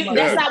 That's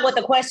not what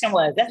the question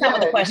was. That's not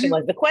what the question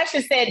was. The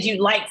question said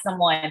you like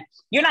someone.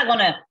 You're not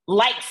gonna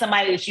like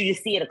somebody that you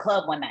just see at a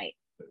club one night.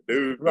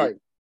 Dude, right.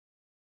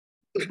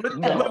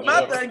 But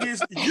my thing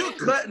is, you're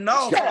cutting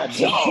off. They're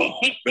like, oh,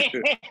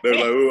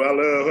 I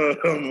love her.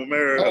 I'm gonna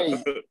marry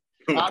her.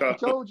 I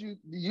told you,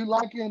 you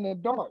like it in the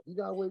dark. You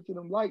gotta wait till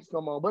them lights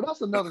come on. But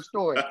that's another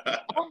story.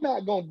 I'm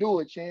not gonna do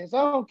it, Chance.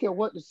 I don't care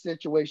what the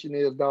situation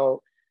is, dog.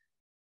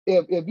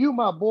 If you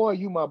my boy,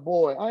 you my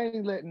boy. I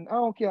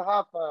don't care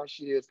how fine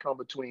she is come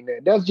between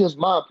that. That's just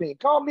my opinion.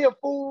 Call me a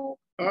fool.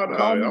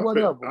 Call me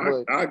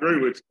whatever. I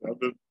agree with you. I'm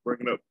just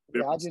bringing up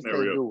different can't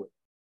do it.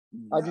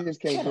 I just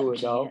can't do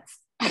it, dog.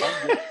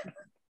 I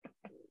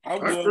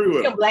agree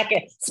with you.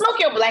 Smoke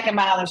your black and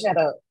mild and shut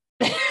up.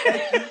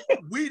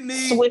 We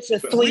need switch the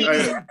sweet.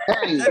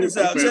 Check this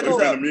out.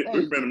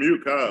 We've been a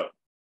mute card.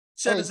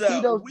 Check this out.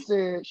 Tito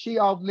said she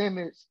off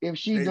limits if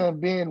she done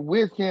been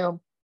with him,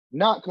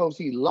 not because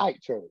he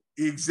liked her.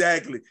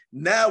 Exactly.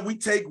 Now we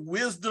take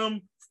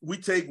wisdom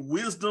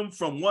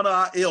from one of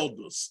our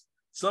elders,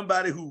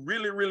 somebody who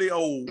really, really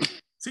old.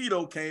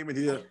 Tito came in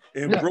here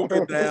and broke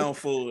it down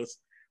for us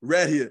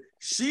right here.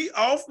 She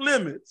off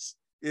limits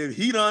if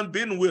he done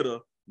been with her,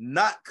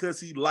 not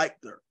because he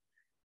liked her.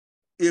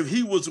 If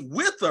he was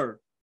with her,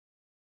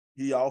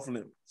 he off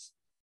limits.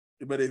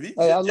 But if he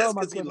I love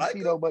my cousin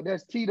Tito, but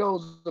that's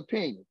Tito's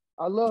opinion.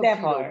 I love that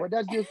Tito, but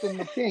that's just an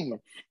opinion.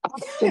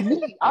 To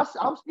me,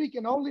 I'm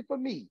speaking only for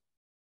me.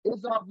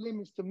 It's off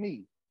limits to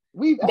me.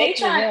 Sly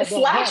trying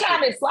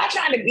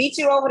to beat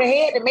you over the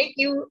head to make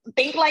you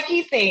think like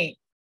he think.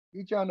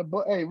 He trying to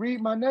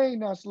read my name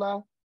now, Sly.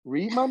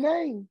 Read my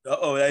name. Hey,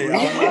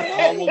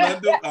 I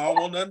don't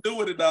want nothing to do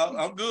with it, dog.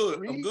 I'm good.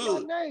 Read I'm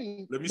good. my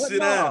name. Let me sit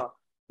down.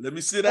 Let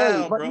me sit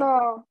down, but bro.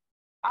 no,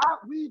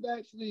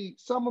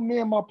 some of me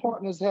and my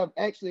partners have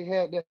actually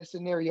had that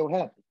scenario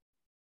happen.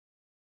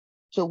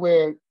 To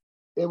where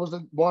it was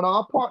one of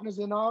our partners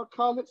in our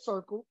college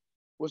circle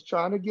was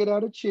trying to get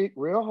at a chick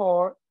real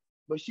hard,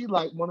 but she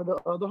liked one of the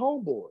other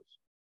homeboys.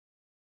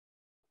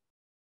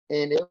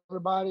 And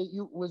everybody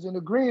was in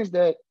agreement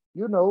that,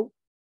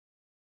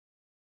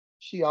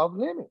 she off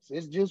limits.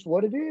 It's just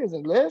what it is,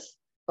 unless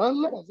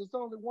it's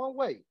only one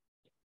way.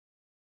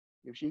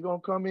 If she gonna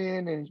come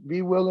in and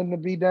be willing to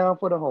be down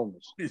for the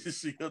homeless.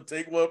 She gonna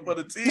take one for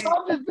the team.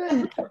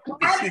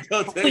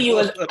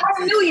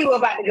 I knew you were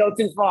about to go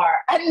too far.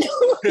 I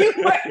knew you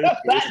were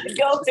about to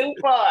go too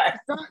far.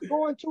 It's not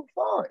going too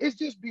far. It's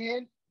just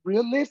being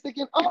realistic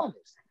and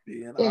honest.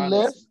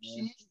 Unless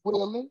she's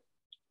willing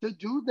to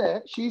do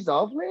that, she's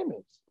off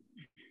limits.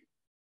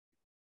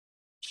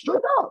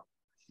 Straight up.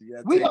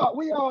 We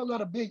all at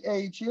a big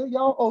age here.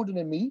 Y'all older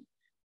than me,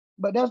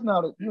 but that's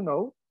not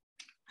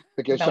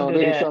because Sean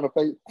Diddy's trying to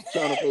face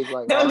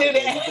like, don't do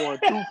that. You're going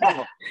too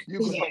far. You're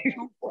going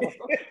too far.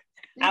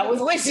 I was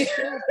with you.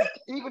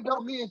 Even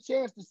though me and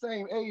Chance the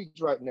same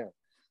age right now.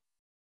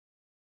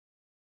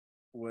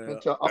 Well,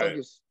 until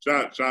August.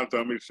 Sean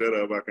told me to shut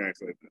up. I can't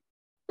say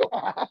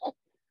that.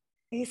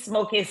 He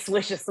smoke his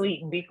Swisher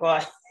Sweet and be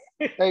quiet.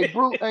 Hey,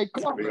 Bruce. Hey,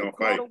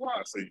 Carter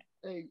Washington.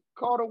 Hey,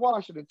 Carter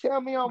Washington.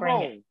 Tell me I'm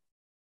wrong.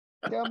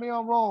 Tell me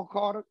I'm wrong,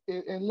 Carter.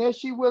 Unless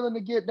she willing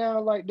to get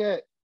down like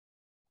that,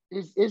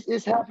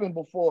 it's happened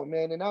before,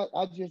 man. And I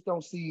just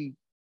don't see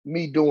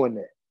me doing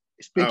that.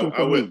 Speaking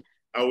for me.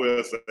 I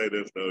will say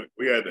this though.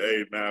 We at the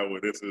age now where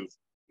this is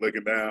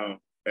looking down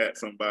at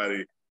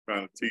somebody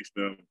trying to teach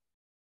them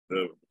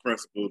the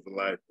principles of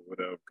life or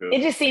whatever.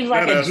 It just seems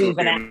like a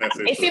juvenile.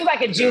 It seems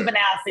like a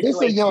juvenile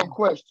situation. It's a young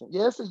question.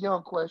 Yeah, it's a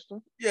young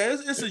question. Yeah,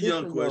 it's a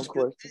young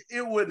question.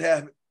 It wouldn't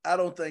happen. I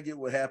don't think it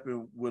would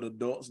happen with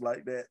adults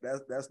like that.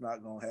 That's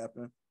not gonna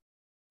happen.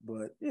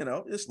 But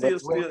it's still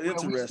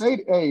interesting. We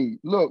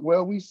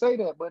say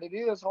that, but it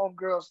is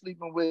homegirl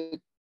sleeping with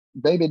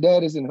baby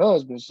daddies and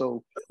husbands,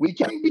 so we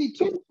can't be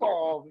too far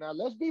off now.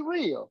 Let's be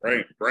real.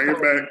 Bring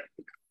it back.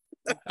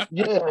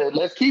 Yeah,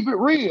 let's keep it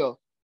real.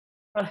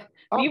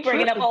 You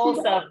bringing up old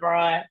stuff,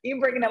 Brian. You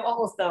bringing up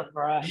old stuff,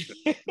 Brian.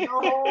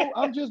 No,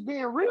 I'm just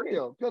being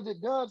real because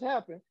it does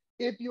happen.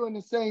 If you're in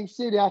the same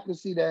city, I can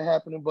see that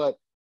happening. But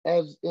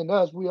as in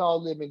us, we all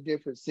live in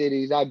different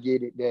cities. I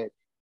get it that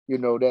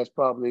that's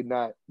probably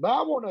not. But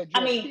I want to.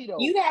 I mean, Tito.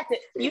 you have to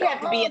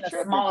be in a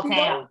small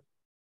town.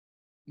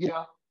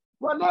 Yeah.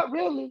 Well, not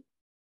really.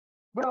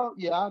 Well,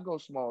 yeah, I'll go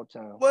small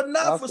town. But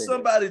not for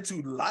somebody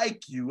to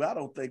like you. I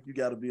don't think you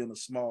got to be in a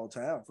small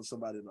town for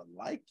somebody to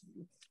like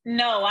you.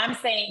 No, I'm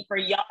saying for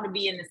y'all to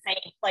be in the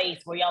same place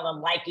where y'all are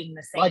liking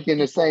the same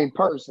the same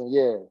person,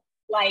 yeah.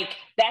 Like,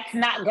 that's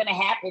not going to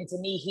happen to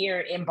me here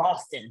in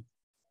Boston.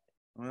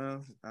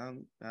 Well,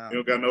 you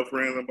don't got no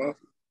friends in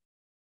Boston?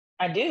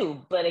 I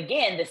do, but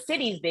again, the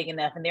city's big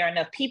enough and there are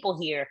enough people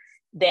here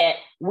that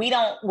we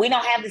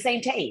don't have the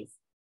same taste.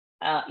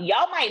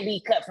 Y'all might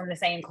be cut from the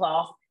same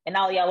cloth and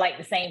all y'all like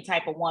the same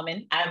type of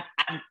woman.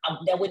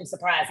 That wouldn't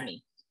surprise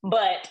me.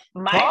 But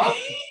hold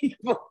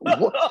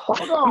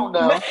on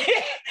now.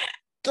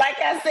 Like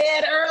I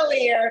said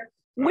earlier,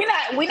 we're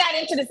not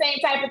into the same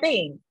type of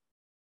thing.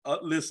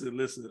 Listen.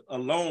 A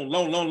long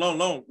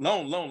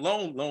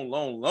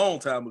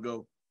time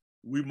ago,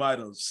 we might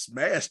have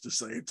smashed the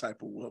same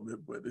type of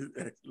woman, but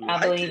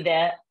I believe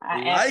that.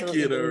 I like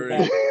it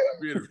already.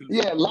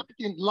 Yeah,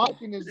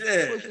 liking is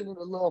pushing it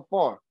a little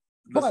far.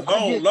 But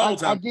long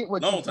time. I get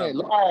what you're saying.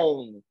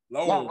 Long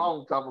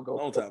time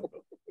ago.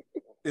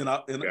 In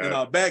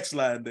our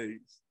backslide days.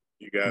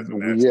 You guys are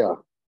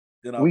natural.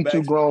 We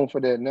too grown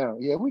for that now.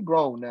 Yeah, we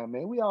grown now,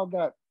 man. We all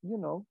got,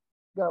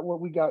 got what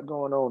we got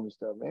going on and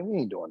stuff, man. We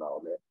ain't doing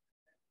all that.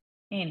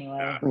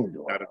 Anyway.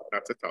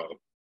 Not to talk.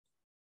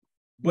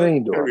 But we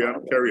ain't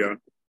doing carry on.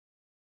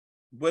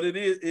 But it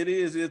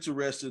is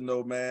interesting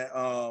though,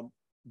 man.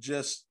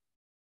 Just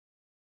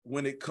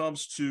when it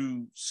comes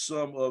to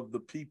some of the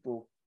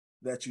people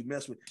that you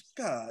mess with,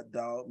 God,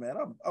 dog, man,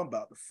 I'm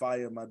about to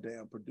fire my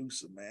damn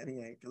producer, man. He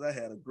ain't, because I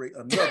had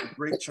another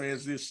great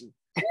transition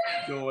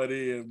going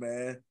in,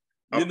 man.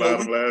 I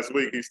fired him last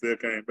week. He still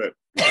came back.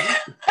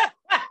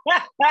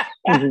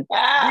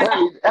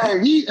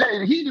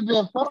 He'd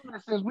been following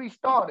since we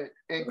started.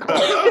 He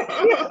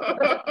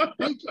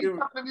keeps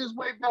coming his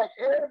way back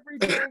every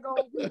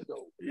single week,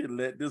 though. You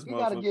let this we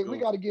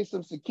gotta get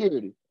some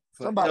security.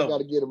 Somebody got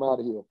to get him out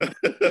of here.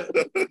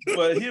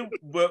 but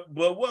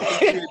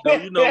what we did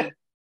though,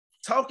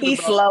 talking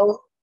about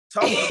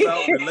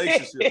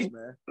relationships,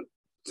 man.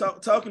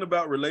 Talking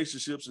about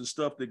relationships and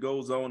stuff that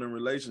goes on in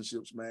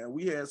relationships, man.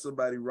 We had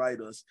somebody write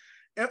us,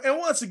 and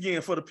once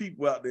again, for the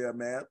people out there,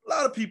 man, a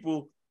lot of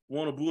people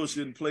want to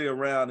bullshit and play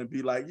around and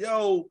be like,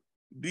 "Yo,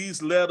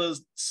 these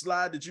letters,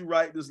 Sly, did you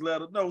write this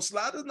letter?" No,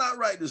 Sly did not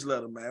write this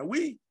letter, man.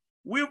 We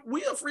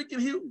are freaking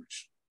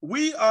huge.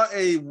 We are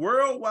a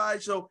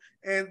worldwide show,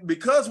 and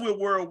because we're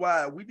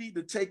worldwide, we need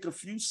to take a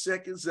few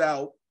seconds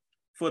out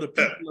for the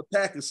people of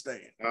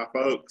Pakistan. Our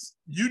folks.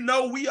 You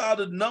know, we are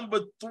the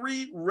number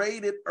 3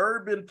 rated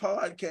urban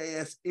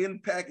podcast in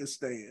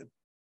Pakistan.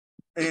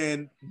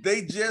 And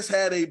they just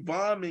had a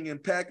bombing in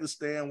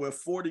Pakistan where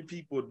 40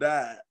 people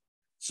died.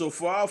 So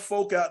for our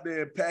folk out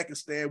there in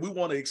Pakistan, we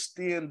want to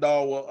extend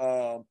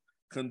our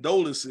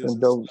condolences.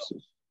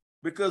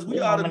 Because we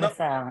are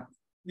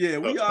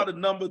the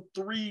number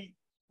 3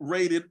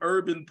 rated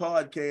urban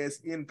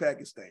podcast in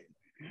Pakistan.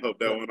 Hope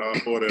that went off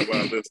for that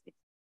while listening.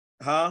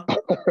 Huh?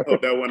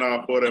 Hope that went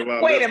off for that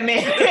while Wait a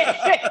minute.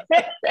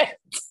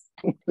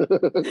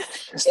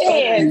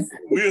 Chance.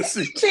 We'll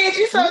see. Chance,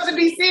 you're supposed to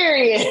be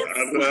serious.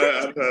 I throw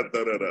that out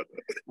there.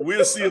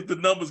 We'll see if the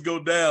numbers go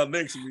down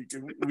next week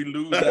and we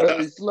lose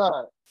out.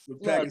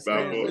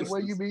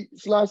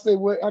 Sly say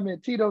what? I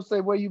mean, Tito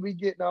say where you be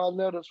getting our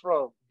letters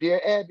from?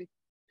 Dear Abby.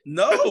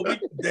 No,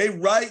 they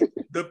write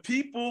the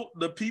people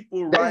write.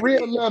 They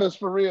real letters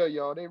for real,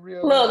 y'all. They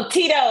real. Look,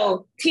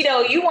 letters.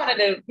 Tito, you one of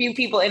the few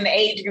people in the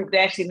age group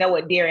that actually know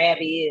what Dear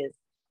Abby is.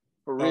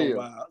 For real. Oh,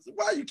 wow.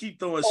 Why you keep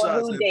throwing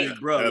shots at Big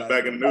Brother?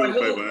 Back in the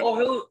newspaper.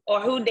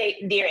 Or who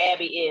Dear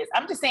Abby is.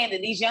 I'm just saying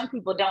that these young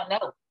people don't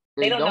know.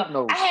 They don't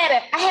know.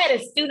 I had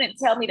a student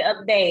tell me the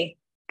other day,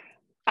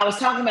 I was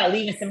talking about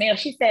leaving some mail.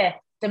 She said,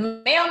 the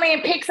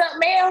mailman picks up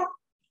mail?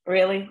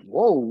 Really?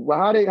 Whoa, well,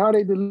 how they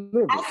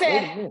deliver?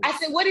 I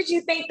said, what did you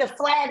think the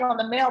flag on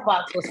the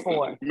mailbox was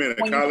for?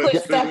 When you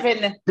put stuff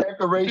in the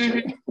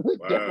decoration.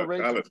 Wow,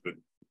 Decoration.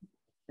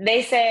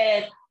 They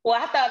said,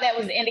 well, I thought that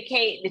was to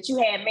indicate that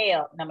you had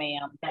mail. No,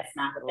 ma'am, that's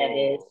not what that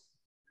is.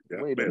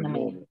 Yeah, wait a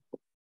minute.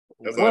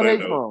 Where they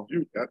from?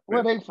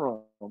 Where they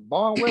from?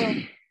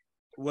 Barnwell?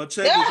 Well,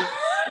 check this out.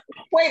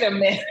 Wait a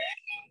minute.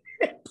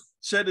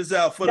 Check this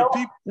out for the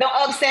people. Don't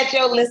upset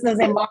your listeners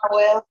in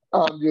Barnwell.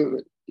 I'm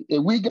good.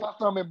 If we got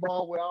some in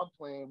Barnwell, I'm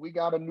playing. We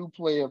got a new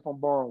player from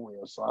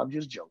Barnwell, so I'm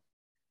just joking.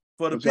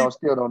 For the y'all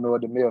still don't know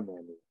what the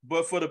mailman is.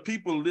 But for the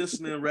people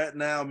listening right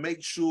now,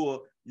 make sure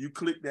you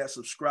click that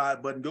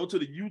subscribe button. Go to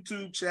the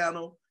YouTube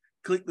channel,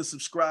 click the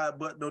subscribe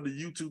button on the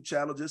YouTube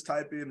channel. Just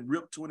type in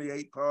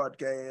RIP28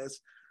 Podcast.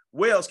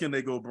 Where else can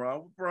they go,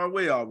 Brian? Brian,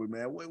 where are we,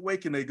 man? Where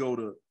can they go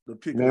to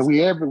pick us? Man,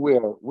 we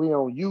everywhere. We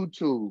on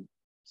YouTube,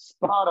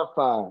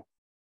 Spotify,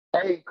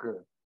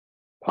 Anchor,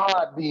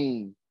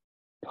 Podbean,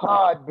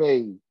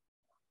 Podbay,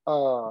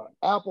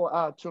 Apple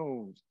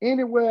iTunes.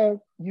 Anywhere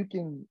you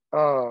can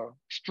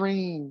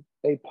stream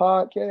a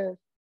podcast,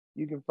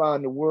 you can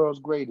find the world's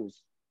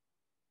greatest,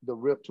 the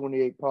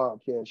RIP28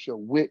 Podcast Show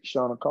with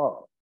Shauna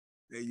Carr.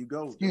 There you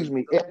go. Excuse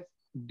me,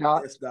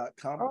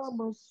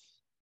 S.com.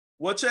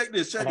 Well, check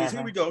this.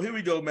 Here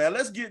we go, man.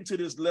 Let's get into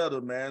this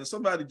letter, man.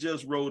 Somebody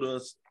just wrote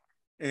us,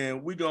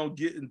 and we're going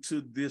to get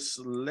into this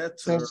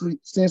letter.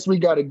 Since we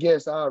got a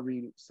guest, I'll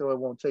read it so it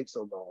won't take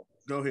so long.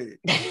 Go ahead.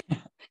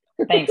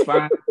 Thanks,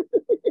 Brian.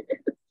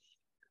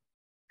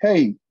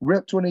 Hey,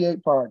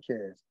 RIP28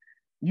 Podcast.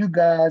 You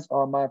guys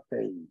are my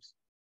faves.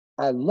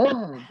 I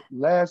loved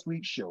last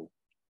week's show.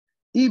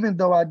 Even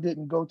though I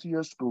didn't go to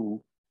your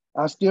school,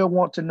 I still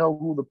want to know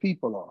who the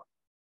people are.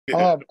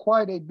 I have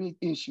quite a big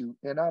issue,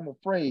 and I'm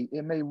afraid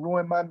it may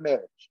ruin my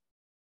marriage.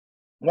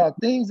 While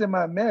things in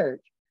my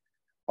marriage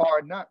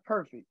are not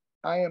perfect,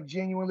 I am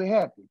genuinely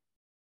happy.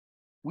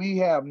 We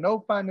have no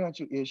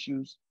financial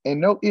issues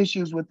and no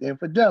issues with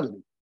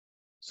infidelity.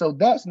 So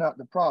that's not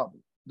the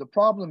problem. The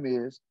problem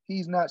is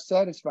he's not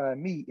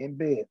satisfying me in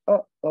bed.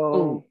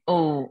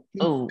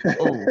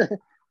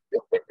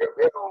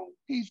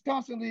 He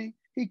constantly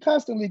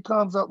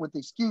comes up with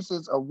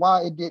excuses of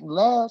why it didn't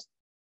last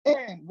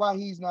and why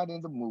he's not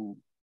in the mood.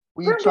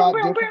 We've tried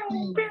different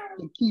things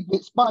to keep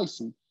it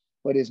spicy,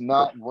 but it's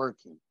not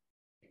working.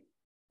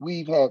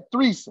 We've had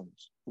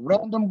threesomes,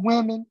 random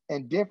women,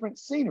 and different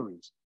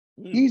sceneries.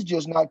 He's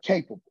just not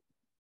capable.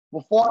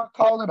 Before I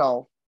call it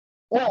off,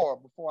 or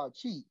before I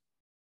cheat,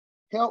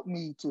 help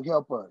me to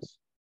help us.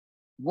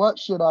 What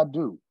should I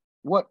do?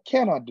 What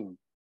can I do?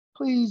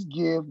 Please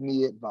give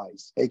me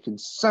advice. A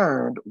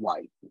concerned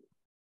wife.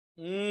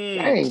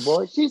 Dang,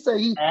 boy. She say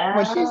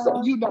when she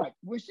say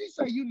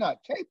you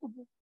not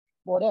capable,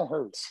 boy, that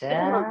hurts.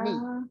 That hurt me.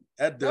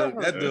 That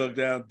dug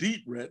down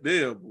deep right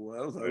there, boy.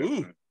 I was like,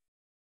 ooh.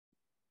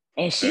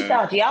 And she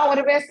thought y'all were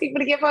the best people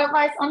to give her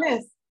advice on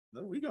this.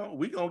 No, we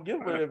gonna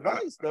give her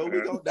advice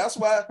though. That's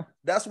why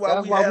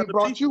we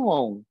brought you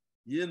on.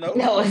 You know.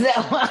 No, is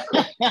that why?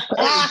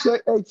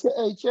 hey,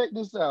 check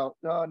this out.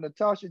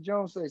 Natasha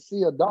Jones said,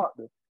 see a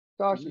doctor.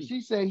 Tasha, she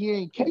said he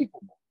ain't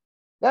capable.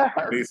 That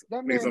hurts.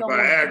 That means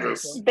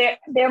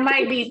there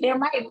might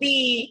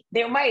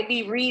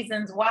be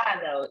reasons why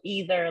though,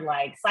 either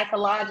like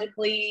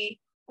psychologically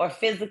or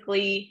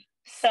physically.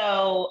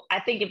 So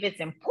I think if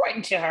it's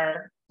important to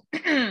her,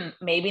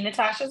 maybe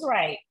Natasha's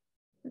right.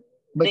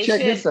 But they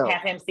check should this out.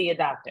 have him see a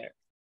doctor.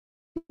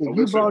 I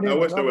wish they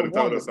would have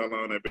told us how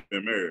long they've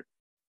been married.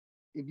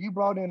 If you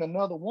brought in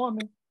another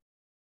woman,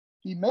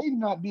 he may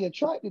not be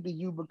attracted to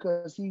you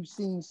because he's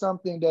seen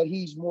something that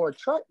he's more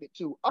attracted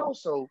to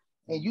also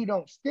and you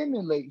don't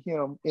stimulate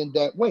him in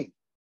that way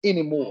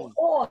anymore.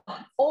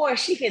 Or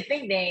she could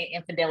think there ain't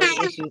infidelity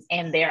issues,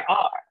 and there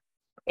are.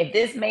 If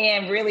this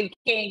man really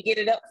can't get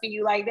it up for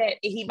you like that,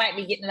 he might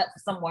be getting it up for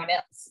someone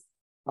else.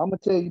 I'm gonna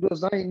tell you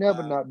this: I ain't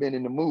never not been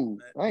in the mood.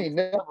 I ain't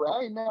never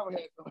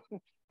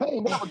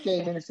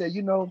came in and said,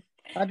 you know,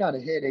 I got a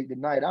headache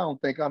tonight. I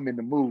don't think I'm in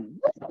the mood.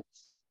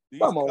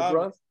 Come on,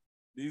 bro.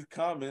 These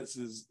comments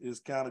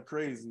is kind of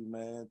crazy,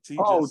 man.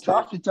 Tasha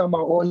talking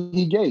about all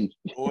he gave.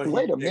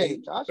 Wait a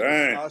minute, Tasha.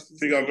 Dang,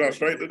 she gonna drop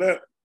straight to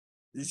that?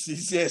 She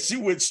said she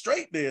went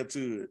straight there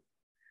to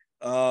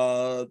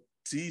it.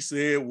 T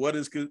said, "What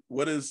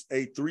is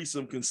a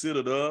threesome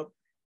considered of?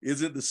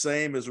 Is it the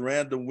same as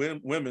random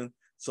women?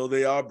 So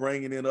they are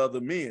bringing in other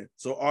men.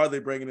 So are they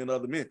bringing in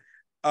other men?"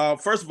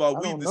 First of all,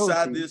 we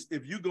decided this.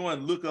 If you go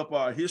and look up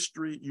our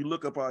history,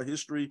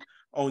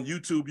 on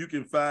YouTube, you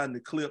can find the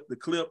clip. The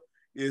clip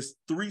is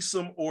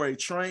threesome or a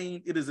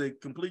train. It is a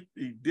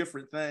completely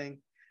different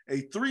thing.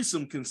 A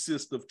threesome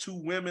consists of two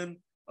women.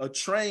 A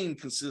train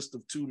consists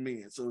of two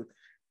men. So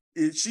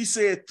she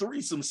said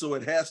threesome, so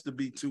it has to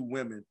be two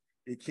women.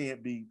 It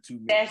can't be two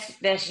men.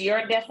 That's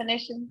your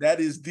definition? That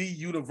is the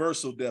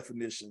universal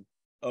definition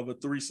of a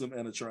threesome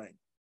and a train.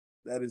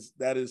 That is.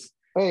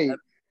 Hey,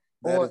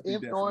 or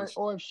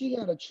if she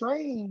had a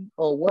train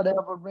or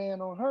whatever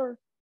ran on her,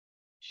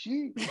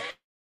 she may.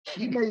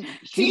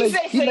 She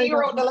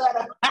wrote the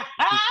letter.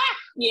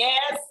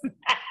 Yes.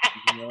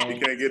 He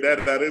can't get that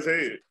out of his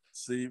head.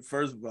 See,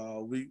 first of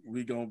all,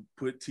 we gonna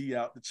put T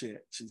out the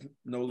chat. She's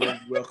no longer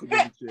welcome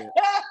in the chat.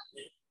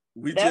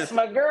 That's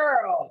my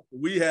girl.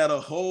 We had a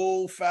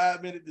whole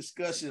 5-minute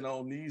discussion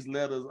on these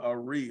letters are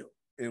real,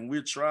 and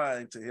we're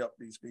trying to help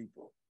these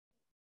people.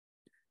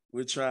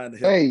 We're trying to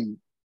help. Hey,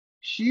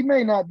 she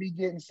may not be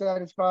getting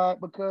satisfied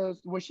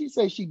because when she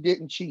says she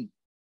didn't cheat,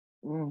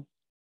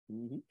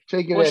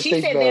 take it at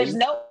face value.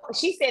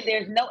 She said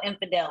there's no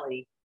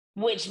infidelity,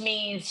 which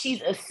means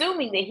she's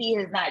assuming that he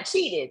has not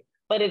cheated.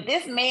 But if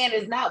this man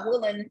is not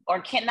willing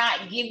or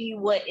cannot give you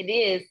what it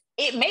is,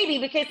 it may be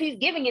because he's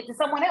giving it to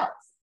someone else.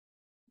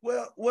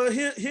 Well,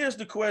 here's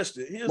the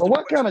question.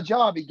 What kind of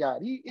job he got?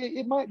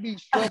 It might be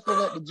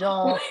stressful at the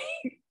job.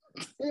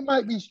 It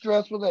might be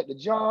stressful at the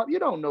job. You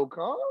don't know,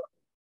 Carl.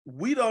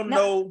 We don't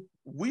know.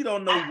 We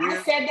don't know where.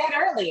 I said that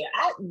earlier.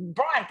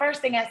 Brian,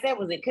 first thing I said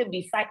was it could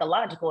be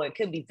psychological. It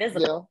could be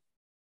physical.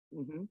 Yeah.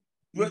 Mm-hmm.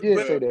 You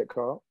did say that,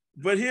 Carl.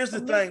 But here's the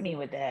thing. Me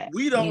with that.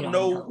 We don't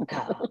know.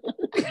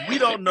 We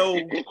don't know.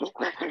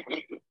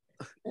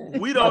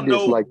 We don't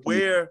know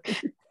where.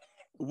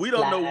 We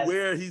don't know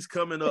where he's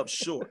coming up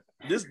short.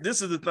 This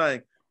is the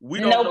thing. We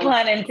don't know.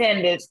 Pun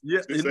intended.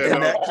 Yeah, she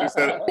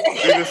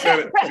just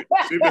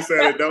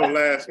said it don't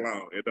last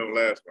long. It don't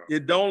last long.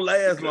 It don't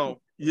last long.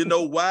 You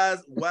know why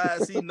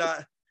is he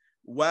not?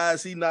 Why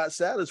is he not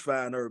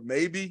satisfying her?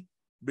 Maybe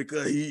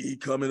because he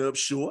coming up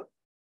short.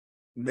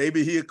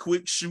 Maybe he a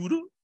quick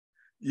shooter.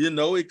 You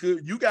know, it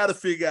could. You got to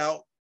figure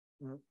out.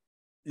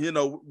 You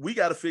know, we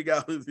got to figure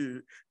out.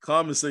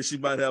 Carmen says she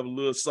might have a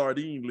little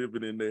sardine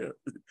living in there.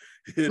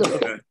 You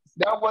know?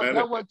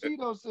 That's what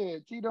Tito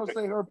said. Tito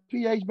said her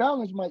pH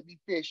balance might be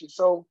fishy,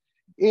 so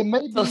it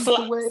may be. So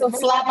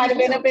Sly might have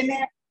been up in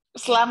there.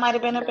 Sly might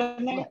have been up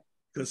in there.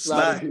 Because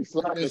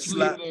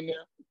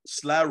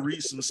Sly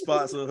reached some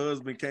spots her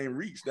husband can't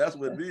reach. That's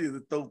what it is.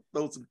 Throw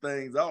some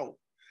things off.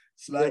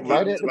 Sly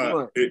right at the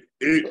front.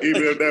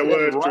 Even if that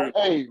was true.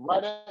 Hey,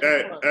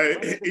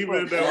 even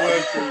if that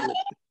was true.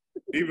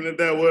 Even if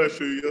that was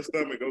true, your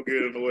stomach gonna get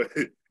in the way.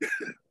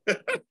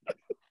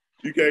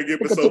 You can't get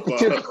me so far.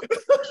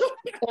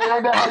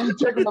 Ain't that how you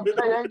tickle the baby?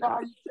 Ain't that how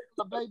you tickle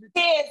the baby?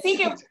 Yes, he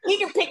can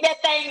pick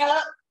that thing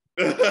up.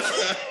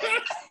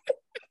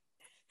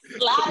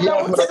 Slide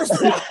over to the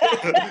side.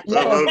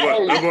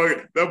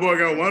 That boy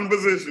got one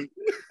position.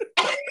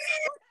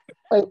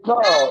 Hey,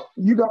 Carl,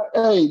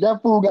 that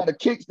fool got a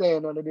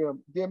kickstand under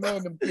them. Them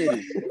and them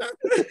titties.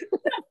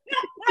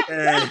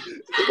 Hey.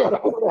 You gotta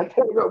hold that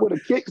thing up with a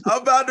kickstand.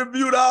 I'm about to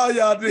mute all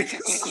y'all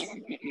niggas.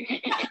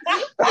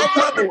 I'm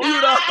about to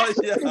mute all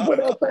y'all.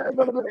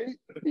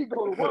 He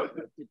go to work.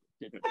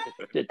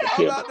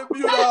 I'm about to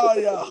mute all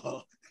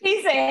y'all.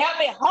 He said, help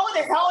me, hold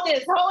this.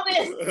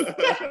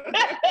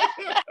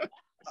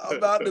 I'm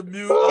about to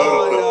mute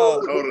all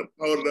y'all.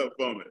 Hold it up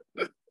for me.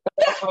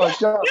 Oh,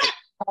 Sean,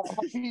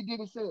 he did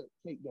it, said,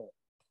 take that.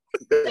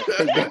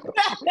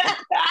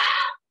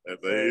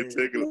 It's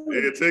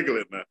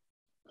tickling now.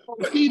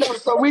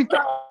 So we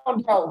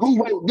found out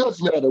who wrote this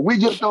letter. We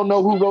just don't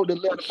know who wrote the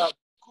letter about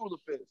Cooler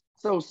Fest.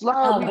 So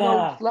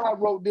Sly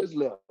wrote this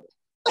letter.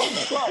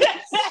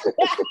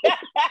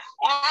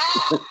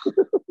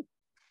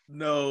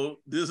 No,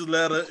 this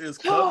letter is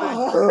coming.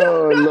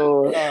 Oh,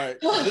 Lord. All right.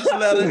 This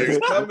letter is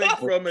coming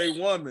from a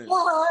woman.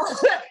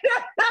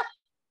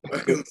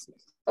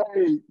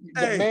 Hey,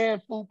 the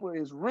man Fupa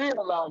is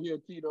real out here,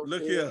 Tito.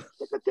 Look here.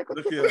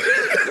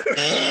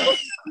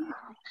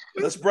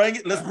 Let's bring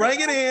it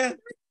in.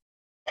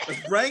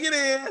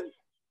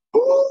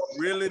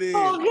 Reel it in.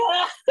 Oh,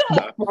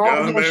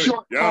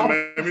 Y'all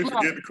made me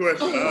forget the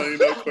question. I don't even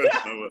know the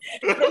question.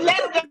 The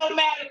letter don't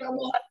matter no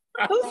more.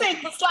 Who said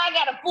the slide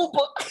got a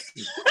fupa?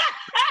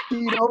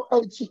 You know,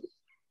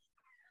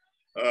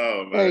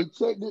 Oh man.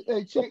 Check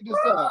this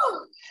out.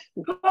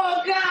 Oh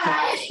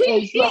God.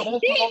 Hey, Sly, that's all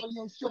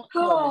your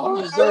shortcomings.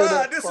 You deserve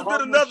that. This has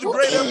been another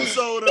great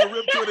episode of the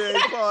Rip 28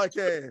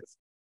 podcast.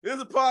 This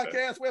is a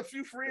podcast where a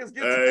few friends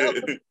get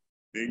together.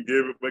 You can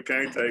give it, but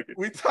can't take it.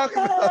 We talk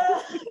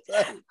about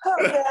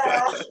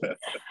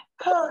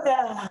Oh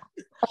God.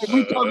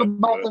 We talk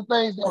about the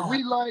things that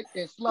we like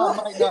and Sly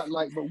might not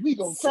like, but we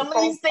gonna some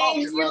of these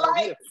things you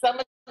like, here. Some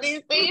of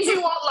these things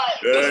you won't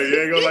like. Yeah,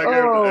 you ain't gonna like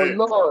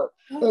everything. Oh Lord.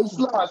 Hey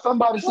Sly,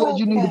 somebody said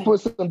you need to put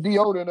some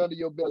deodorant under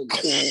your belly.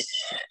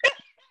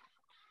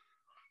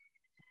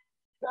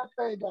 That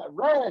thing got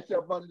rash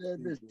up under there,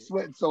 been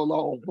sweating so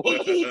long.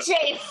 He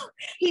chafed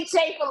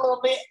a little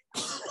bit.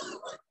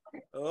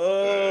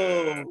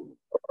 Oh,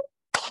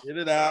 get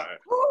it out.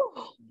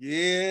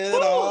 Get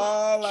it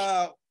all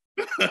out.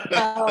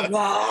 Oh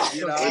God.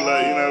 We love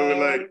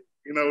you,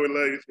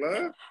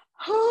 Sly.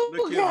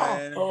 Look here,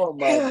 man. Oh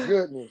my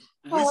goodness.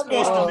 We're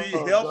supposed to be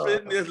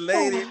helping this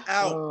lady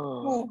out.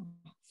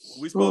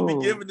 We're supposed to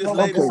be giving this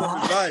lady some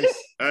advice.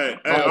 Hey,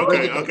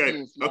 okay.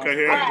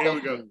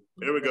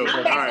 Here we go.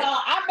 I'm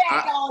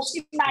back on.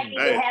 She might need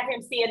to have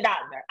him see a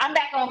doctor. I'm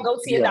back on. Go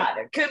see a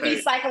doctor. Could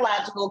be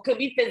psychological. Could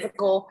be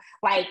physical.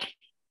 Like,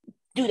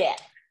 do that.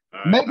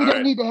 Maybe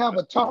they need to have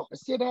a talk,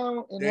 sit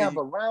down and have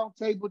a round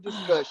table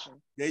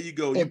discussion. There you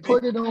go. And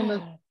put it on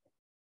the.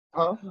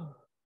 Huh?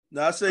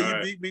 No, I say you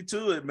beat me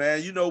to it,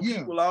 man. You know,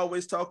 people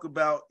always talk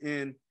about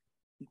in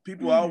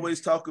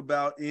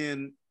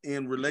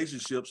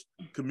relationships,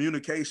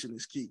 communication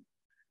is key.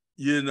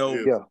 You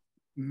know,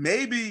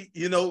 maybe,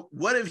 you know,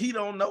 what if he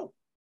don't know?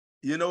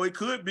 You know, it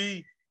could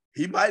be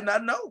he might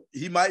not know.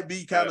 He might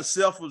be kind of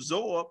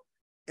self-absorbed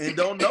and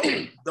don't know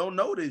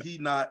that he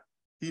not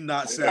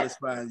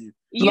satisfying you.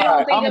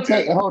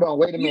 Hold on,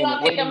 wait a minute. You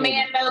don't think a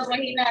man knows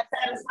when he's not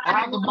satisfied?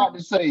 I was about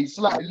to say,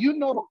 Sly, you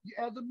know,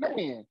 as a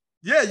man.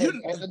 Yeah,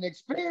 as an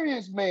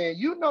experienced man,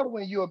 you know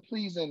when you're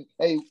pleasing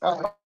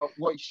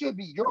what should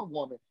be your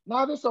woman.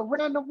 Now, if it's a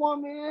random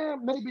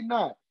woman, maybe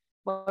not.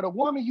 But a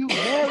woman you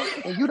marry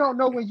and you don't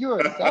know when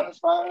you're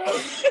satisfied.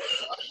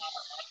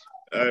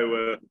 Hey,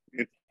 well,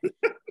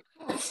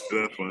 that's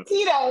fun.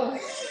 Tito,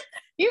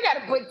 you got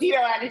to put Tito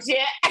out of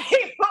chat.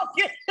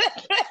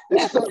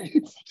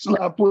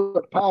 Sly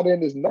put powder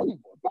in his neighbor.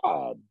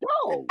 God,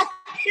 dog.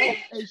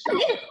 Hey,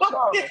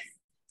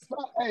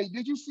 hey,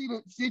 did you see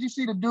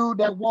the dude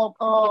that walked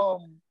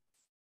Earl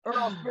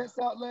Spence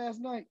out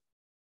last night?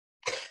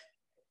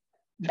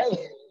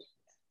 Hey,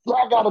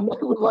 I got a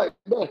neighbor like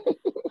that.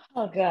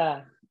 Oh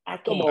God, I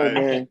can't. Come on,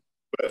 man.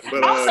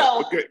 But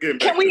also,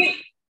 can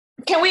we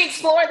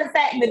explore the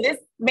fact that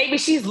maybe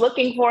she's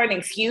looking for an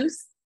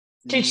excuse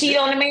to cheat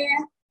on a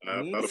man?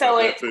 So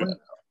that's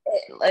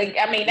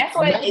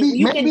what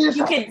you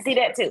can see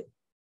that too.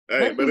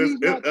 Hey, but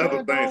it's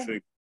other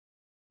things.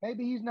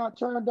 Maybe he's not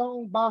turned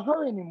on by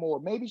her anymore.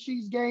 Maybe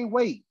she's gained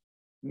weight.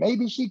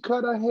 Maybe she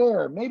cut her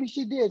hair. Maybe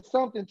she did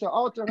something to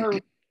alter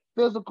her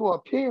physical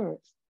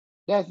appearance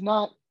that's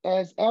not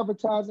as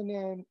advertising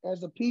and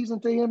as appeasing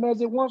to him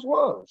as it once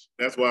was.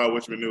 That's why I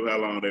wish we knew how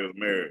long they was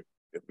married.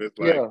 If it's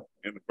like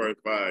in the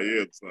first 5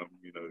 years or something,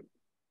 you know,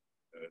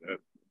 that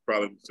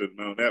probably should have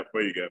known that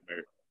before you got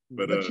married.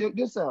 But check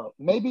this out.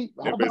 Maybe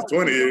if it's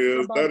 20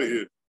 years, 30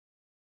 years.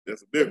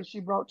 That's a difference.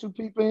 She brought two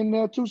people in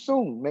there too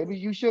soon. Maybe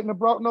you shouldn't have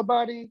brought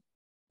nobody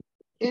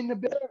in the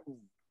bedroom.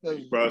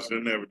 You probably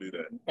should never do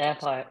that. That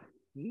part.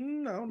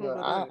 No,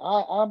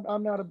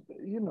 I'm not a,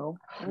 you know.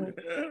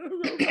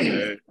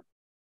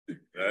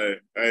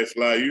 hey,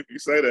 Sly, you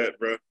say that,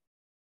 bro.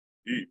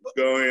 You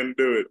go ahead and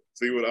do it.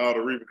 See what all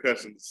the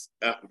repercussions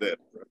after that,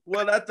 bro.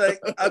 Well, I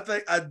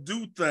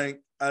do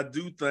think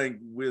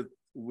with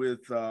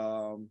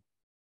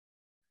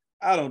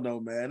I don't know,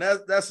 man.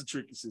 That's a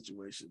tricky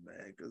situation,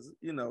 man. Because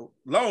you know,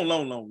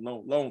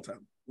 long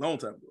time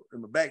ago,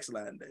 in my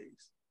backsliding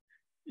days,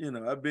 you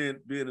know, I've been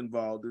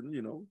involved in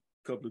a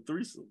couple of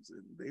threesomes,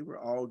 and they were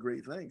all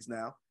great things.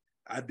 Now,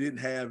 I didn't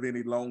have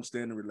any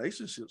long-standing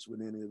relationships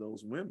with any of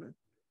those women.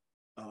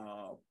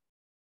 That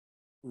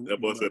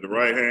boy said the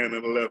right hand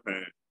and the left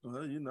hand.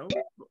 Well, you know,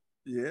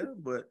 yeah,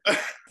 but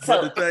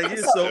the thing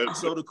is,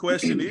 so the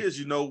question is,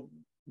 you know,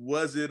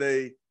 was it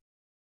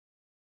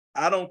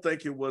I don't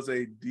think it was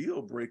a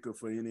deal breaker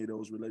for any of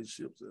those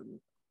relationships, and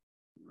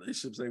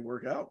relationships ain't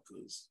work out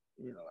because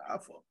I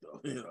fucked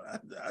up. I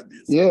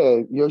did.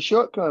 Yeah, your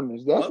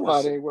shortcomings. That's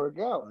why they work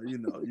out. I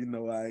ain't got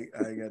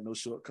no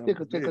shortcomings.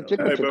 But going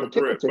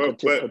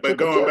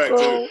back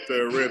to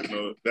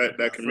original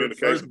that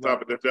communication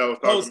topic that y'all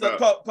was talking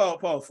about.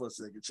 Pause for a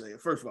second, Chad.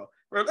 First of all,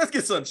 let's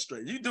get something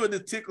straight. You doing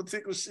this tickle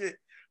shit.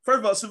 First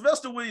of all,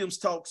 Sylvester Williams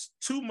talks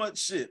too much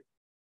shit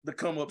to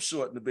come up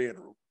short in the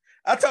bedroom.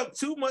 I talk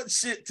too much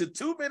shit to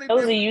too many.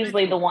 Those are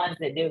usually the ones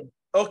that do.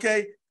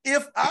 Okay.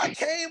 If I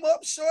came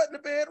up short in the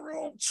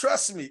bedroom,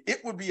 trust me,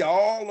 it would be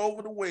all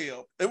over the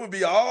web. It would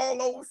be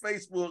all over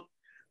Facebook.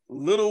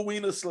 Little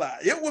Wiener Sly.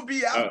 It would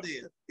be out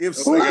there if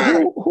Who Sly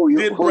didn't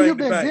you bring the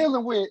been bang.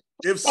 dealing with?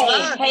 If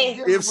Sly,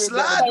 if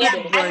Sly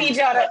didn't I bring need it.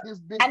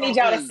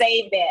 y'all to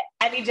save that.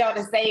 I need y'all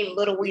to save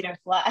Little Wiener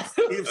Sly.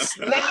 If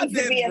Sly that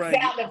needs to be didn't a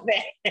bring sound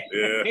effect.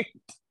 Yeah.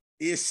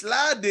 If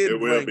Sly didn't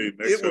bring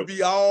it would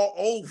be all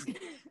over.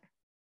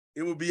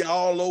 It would be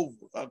all over.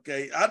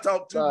 Okay, I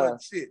talk too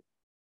much shit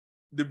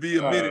to be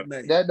a minute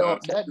man. To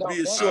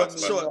be a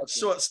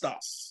shortstop.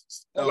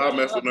 A lot of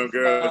mess with them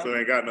girls who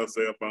ain't got no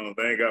cell phones.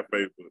 They ain't got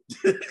Facebook.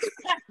 Hey,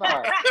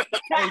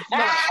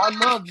 Sly, I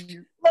love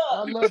you. Look,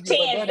 I love you,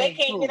 Chance, but they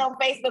can't get on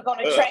Facebook on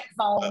a track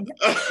phone.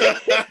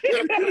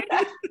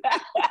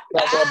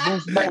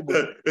 Boost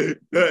Mobile.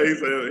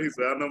 He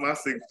said, I know my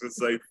secret is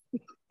safe.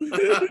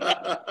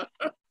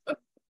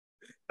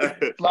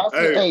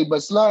 Hey,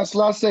 but Sly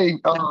say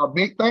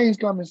big things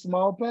come in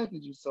small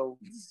packages. So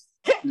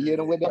you hit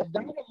him with that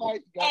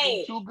dynamite.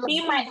 Hey,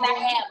 he might not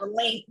have a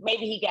length.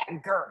 Maybe he got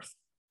girth.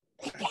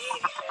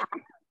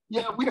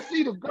 Yeah, we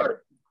see the girth.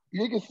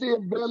 You can see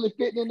him barely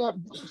fitting in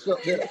that box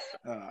up there.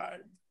 All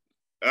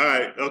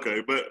right,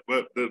 okay, but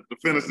to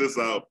finish this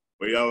off,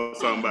 where y'all was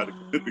talking about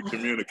the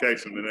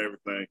communication and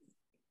everything,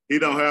 he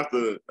don't have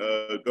to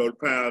go to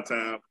Pound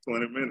Town for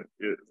 20 minutes.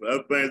 There's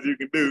other things you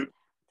can do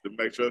to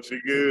make sure she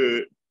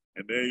good,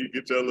 and then you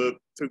get your little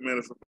 2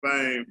 minutes of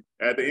fame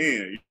at the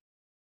end.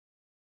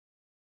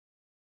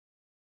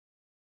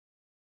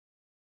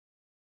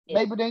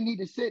 Maybe they need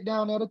to sit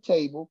down at a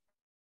table.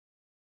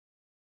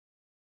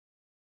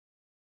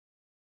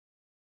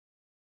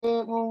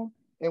 Bedroom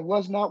and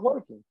what's not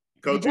working.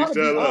 Coach each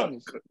other up.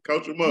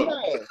 Coach them up.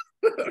 Yeah.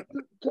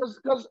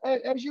 Because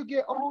as you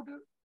get older,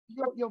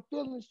 your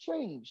feelings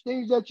change.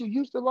 Things that you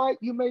used to like,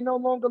 you may no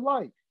longer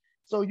like.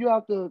 So you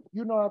have to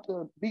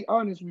be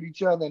honest with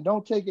each other and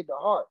don't take it to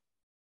heart.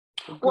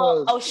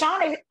 Well,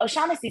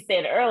 O'Shaughnessy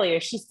said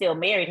earlier she still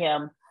married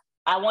him.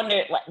 I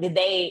wonder, like, did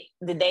they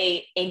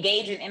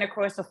engage in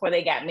intercourse before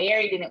they got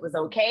married and it was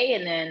okay,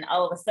 and then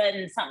all of a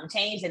sudden something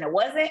changed and it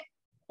wasn't?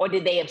 Or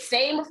did they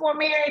abstain before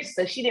marriage,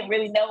 so she didn't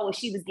really know what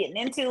she was getting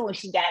into when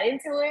she got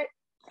into it?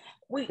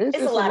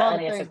 It's a lot of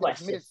unanswered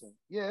questions.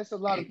 Yeah, it's a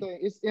lot of things.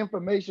 It's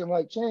information,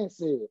 like Chance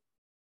said.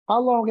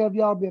 How long have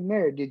y'all been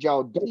married? Did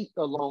y'all date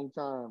a long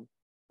time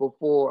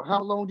before?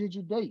 How long did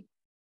you date?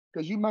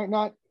 Because you might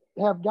not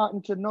have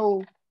gotten to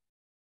know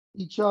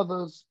each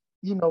other's,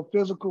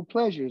 physical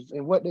pleasures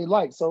and what they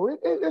like. So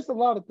it's a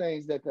lot of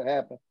things that could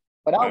happen.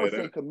 But I would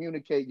say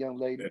communicate, young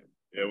lady.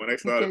 Yeah, when they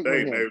started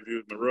dating, they was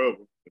using the rubber,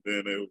 and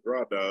then it was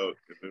raw dog,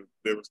 and then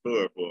they were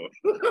stored for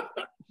them.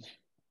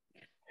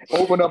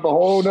 Open up a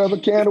whole nother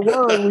can of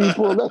worms when you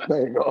pull that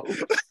thing off.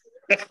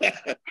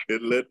 It's a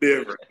little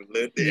different.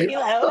 You're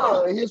like,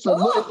 oh, it's a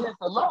lot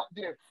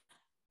different.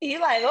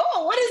 You're like,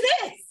 oh, what is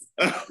this?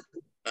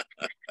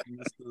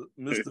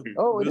 Mr.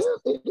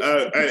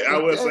 Hey, I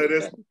would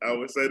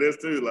say this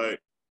too. Like,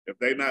 if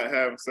they not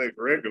having sex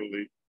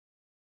regularly,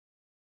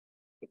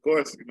 of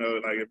course,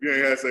 like if you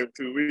ain't had sex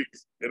for 2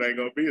 weeks, it ain't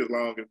gonna be as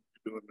long as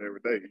you're doing it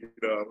every day. You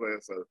know what I'm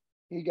saying? So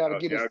he got to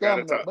get his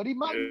stamina, but he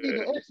might need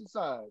to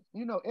exercise.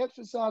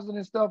 Exercising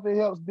and stuff, it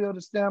helps build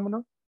a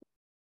stamina.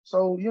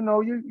 So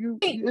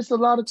it's a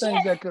lot of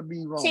things that could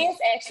be wrong. Chance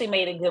actually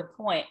made a good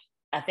point.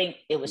 I think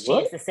it was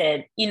Chance that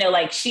said,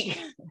 like she,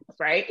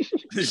 right?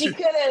 She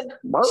could have.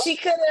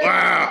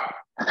 Wow.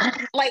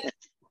 Like,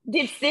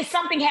 did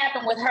something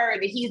happen with her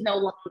that he's no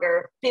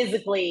longer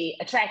physically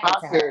attracted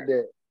to her? I said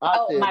that.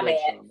 My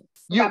bad.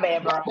 My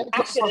bad, bro.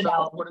 I should have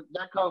known.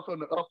 That comes from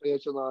the upper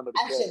echelon of the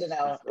I should have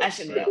known. I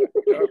should have known.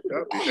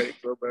 Y'all behave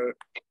so bad.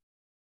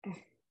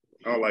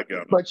 I don't like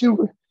y'all. But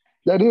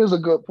that is a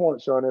good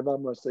point, Sean, if I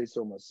must say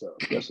so myself.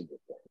 That's a good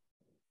point.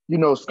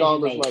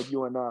 Scholars like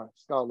you and I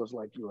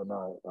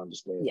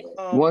understand that.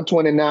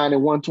 129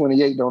 and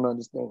 128 don't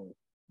understand.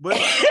 But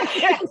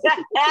hey,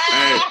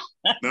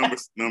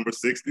 number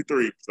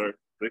 63, sir.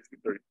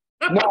 63.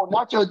 No,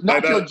 not your jersey.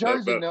 Not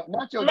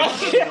your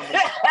jersey number.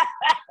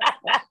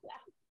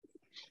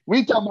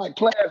 We talking about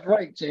class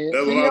rank, Chad.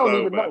 That's what I'm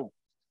talking about.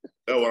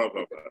 That's what I'm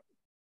talking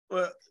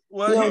about.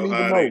 Well,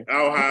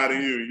 I'll hide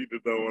in you. You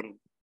just don't want to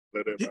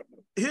let everybody know.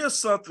 Here's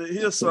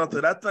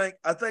something.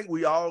 I think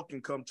we all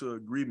can come to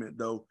agreement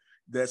though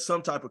that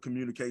some type of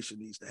communication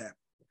needs to happen.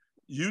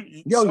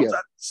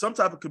 Some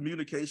type of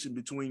communication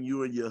between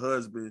you and your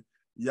husband.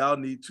 Y'all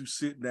need to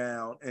sit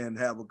down and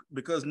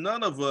because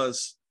none of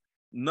us,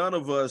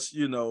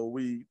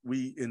 we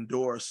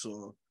endorse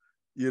or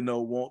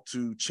want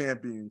to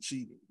champion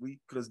cheating.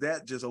 Because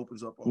that just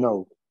opens up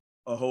a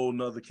whole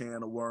nother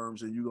can of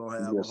worms, and you're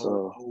gonna have a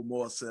whole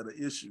more set of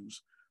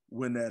issues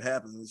when that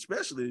happens. And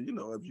especially,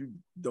 if you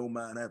don't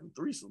mind having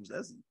threesomes,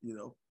 that's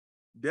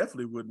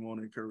definitely wouldn't want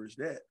to encourage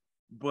that.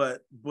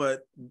 But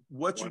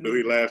what you do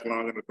he last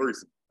long in the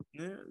threesome?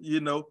 Yeah,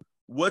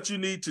 what you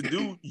need to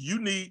do,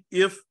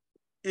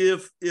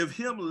 if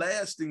him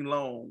lasting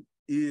long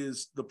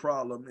is the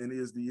problem and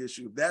is the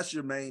issue, if that's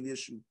your main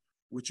issue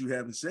with you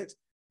having sex,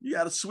 you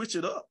got to switch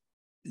it up.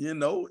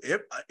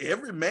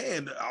 Every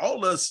man,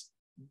 all us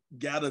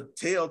got a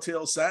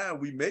telltale sign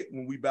we make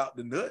when we about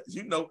to nut.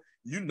 You know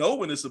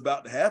when it's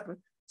about to happen.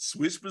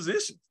 switch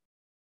positions.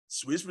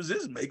 Switch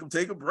positions, make them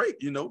take a break,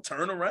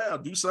 turn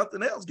around, do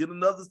something else, get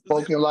another position.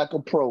 Spoken like a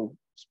pro.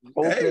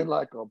 Spoken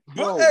like a pro.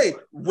 But hey,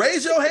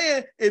 raise your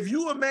hand if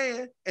you a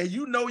man and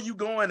you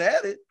going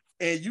at it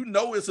and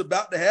it's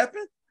about to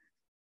happen.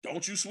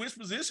 Don't you switch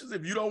positions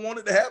if you don't want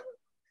it to happen?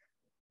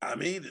 I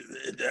mean,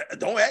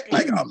 don't act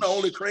like I'm the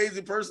only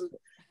crazy person.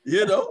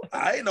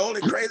 I ain't the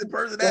only crazy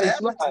person that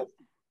happens.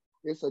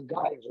 It's a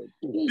guy.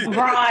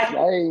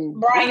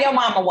 Brian, your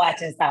mama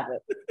watching. Stop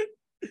it.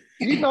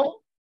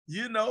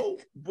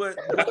 But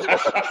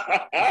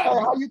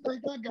how you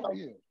think I got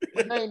here?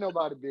 It ain't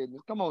nobody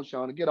business. Come on,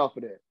 Shauna, get off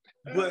of that.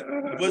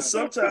 But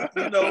sometimes,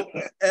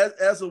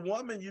 as a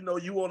woman,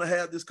 you want to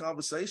have this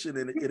conversation,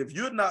 and if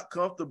you're not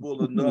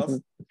comfortable enough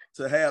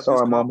to have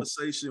this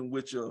conversation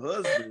with your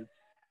husband,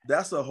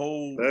 that's a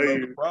whole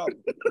other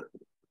problem.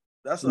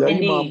 That's a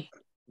whole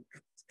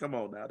come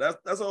on now.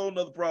 That's a whole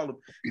nother problem.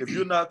 If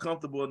you're not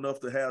comfortable enough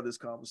to have this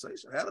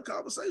conversation, have a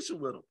conversation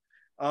with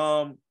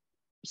them.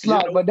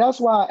 But that's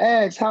why I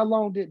asked, how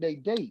long did they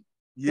date?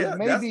 Yeah,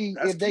 maybe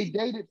that's if they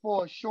dated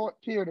for a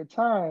short period of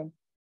time,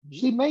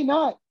 she may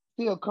not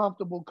feel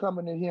comfortable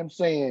coming to him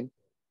saying,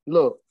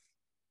 look,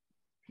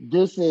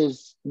 this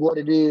is what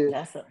it is.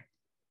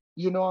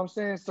 You know what I'm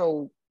saying?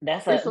 So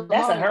that's a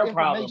her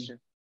problem.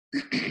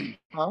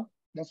 Huh?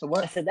 That's a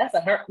what? I said that's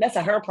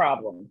a her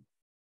problem.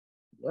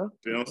 Yeah.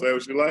 She don't say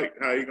what she like.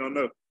 How you gonna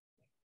know?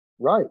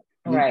 Right.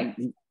 Right.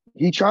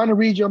 He trying to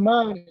read your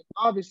mind.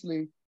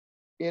 Obviously,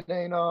 it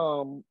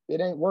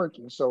ain't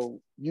working. So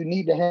you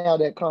need to have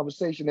that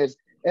conversation as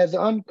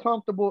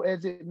uncomfortable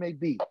as it may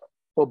be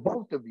for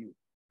both of you.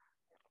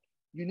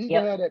 You need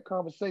to have that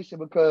conversation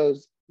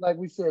because, like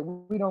we said,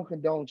 we don't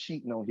condone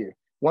cheating on here.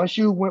 Once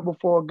you went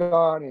before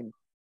God and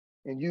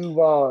you've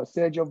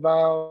said your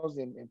vows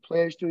and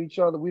pledged to each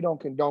other, we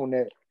don't condone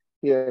that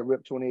here at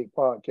Rip 28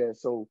 Podcast.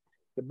 So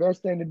the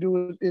best thing to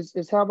do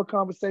is have a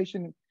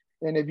conversation.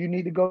 And if you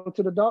need to go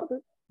to the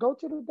doctor, go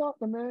to the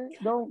doctor, man.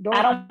 I don't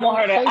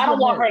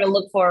want her to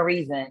look for a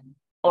reason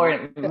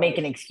or make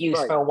an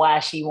excuse for why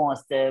she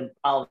wants to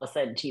all of a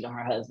sudden cheat on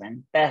her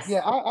husband. That's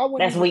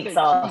weak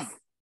sauce.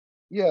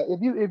 Yeah,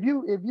 if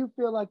you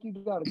feel like you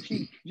gotta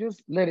cheat,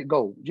 just let it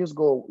go. Just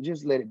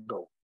let it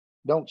go.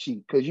 Don't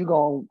cheat, because you're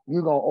gonna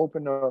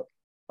open up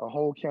a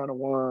whole can of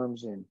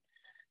worms,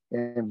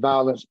 and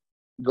violence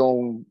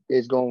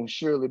is gonna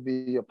surely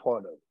be a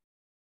part of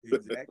it.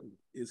 Exactly.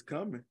 It's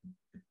coming.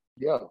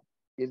 Yeah,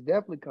 it's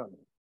definitely coming.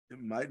 It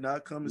might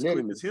not come as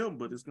quick as him,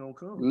 but it's gonna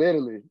come.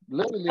 Literally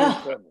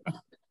it's coming.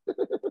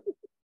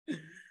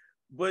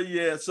 But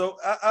yeah, so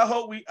I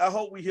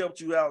hope we helped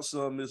you out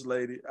some, Miss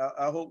Lady.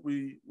 I hope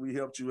we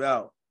helped you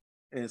out.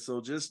 And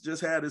so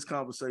just have this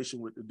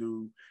conversation with the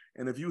dude.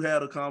 And if you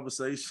had a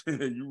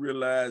conversation and you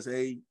realize,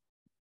 hey,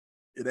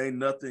 it ain't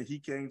nothing he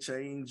can't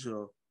change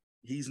or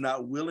he's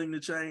not willing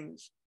to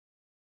change,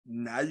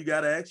 now you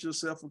got to ask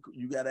yourself,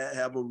 you got to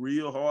have a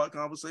real hard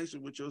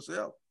conversation with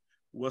yourself.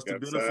 What's the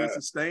benefits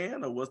of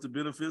staying or what's the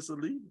benefits of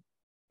leaving?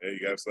 Hey,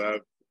 you got to decide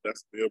if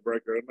that's a deal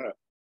breaker or not.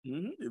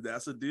 If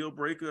that's a deal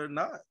breaker or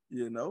not,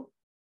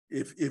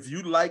 if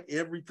you like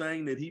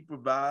everything that he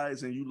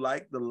provides and you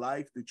like the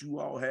life that you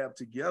all have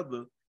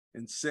together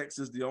and sex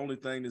is the only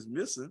thing that's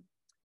missing,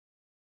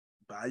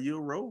 buy you a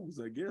rose,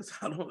 I guess.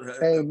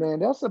 Hey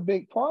man, that's a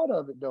big part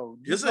of it though.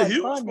 It's a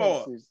huge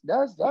part.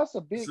 That's a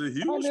big it's a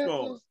huge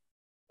part.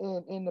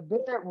 In the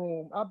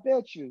bedroom, I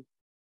bet you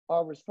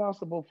are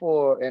responsible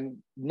for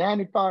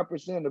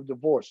 95% of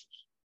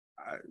divorces.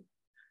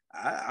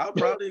 I'll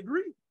probably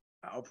agree.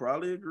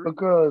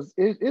 Because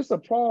it's a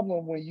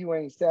problem when you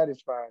ain't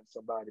satisfying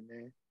somebody,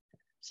 man.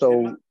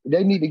 So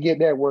they need to get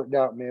that worked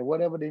out, man.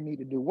 Whatever they need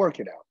to do, work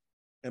it out.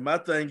 And my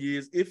thing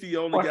is, if he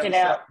only got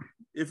to,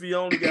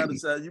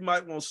 you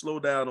might want to slow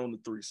down on the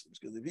threesomes,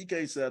 because if he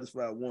can't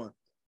satisfy one,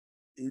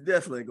 he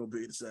definitely ain't gonna be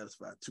able to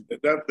satisfy two.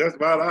 That's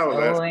about I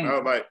was asking. I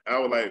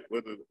was like,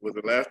 was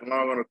it lasting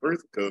long on a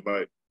threesome? Because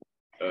like,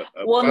 a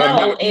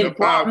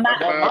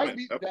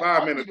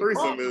 5 minute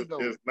threesome is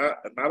not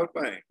a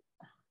thing.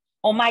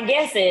 Well, my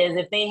guess is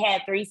if they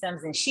had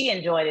threesomes and she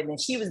enjoyed it, then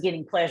she was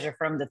getting pleasure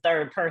from the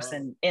third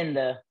person in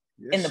the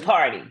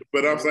party.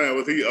 But I'm saying,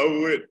 was he over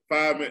with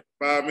 5 minutes?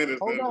 And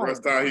the rest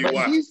of the time he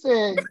watched.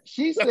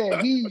 She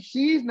said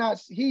he's not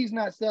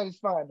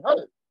satisfying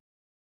her.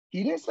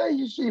 He didn't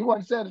say she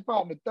wasn't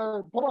satisfying the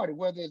third party,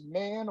 whether it's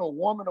man or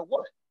woman or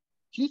what.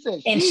 She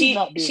said, and she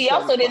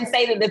also didn't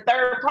say that the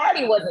third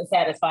party wasn't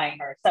satisfying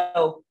her.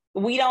 So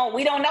we don't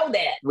know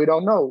that. We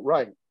don't know,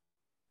 right?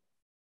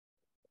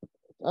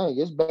 Dang,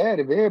 it's bad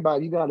if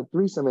everybody you got a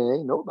threesome and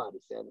ain't nobody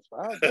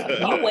satisfied. You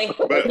don't waste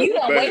the time.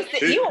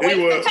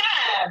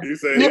 He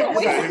said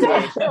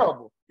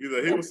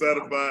he was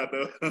satisfied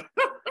though.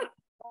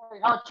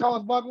 How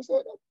Charles Barkley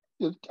said that?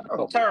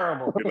 It's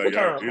terrible. He's like,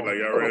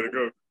 y'all ready to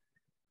go?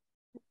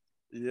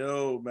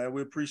 Yo, man,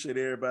 we appreciate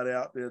everybody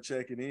out there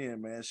checking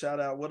in, man.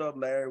 Shout out, what up,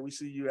 Larry? We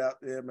see you out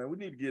there, man. We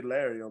need to get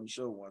Larry on the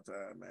show one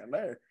time,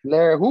 man.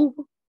 Larry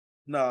Hoover?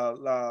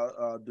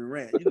 No,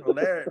 Durant.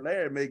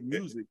 Larry make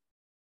music.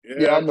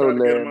 Yeah, I know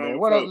Larry, man.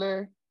 What up,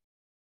 Larry?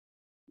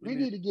 We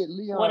need to get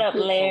Leon What up,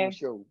 Pitts Larry? on the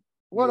show.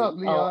 What up,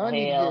 Leon? Oh, I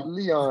need to get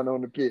Leon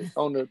on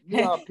the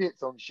Leon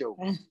Pitts on the show.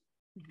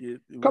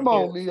 Come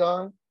on,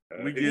 Leon.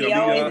 He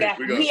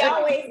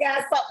always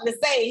got something to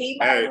say. He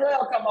might as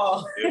well come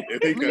on.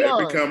 If he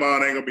come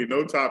on, ain't gonna be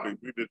no topic.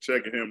 We just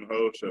checking him the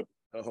whole show.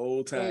 The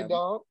whole time. Hey,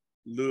 dog.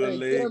 Little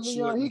Tell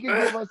Leon he can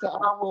give us an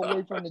hour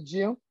away from the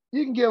gym.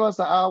 You can give us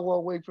an hour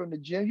away from the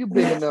gym. You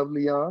big enough,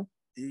 Leon.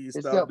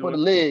 Except for the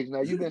legs.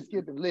 Now you've been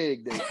skipping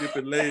leg day.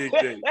 Skipping leg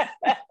day.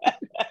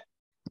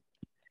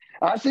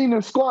 I seen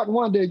him squat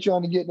one day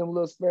trying to get them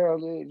little sparrow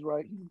legs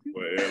right.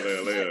 Well,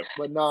 yeah.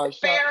 But nah,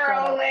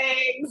 sparrow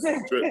legs.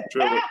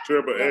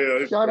 Triple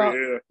L.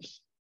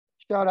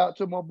 Shout out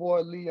to my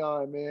boy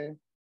Leon, man.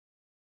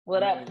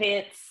 What up,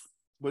 Pitts?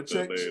 But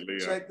check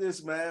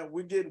this, man.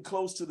 We're getting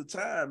close to the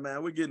time,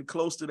 man. We're getting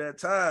close to that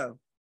time.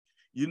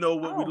 You know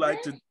what we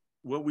like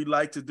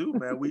to do,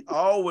 man. We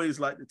always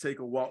like to take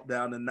a walk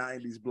down the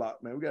 90s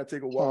block, man. We gotta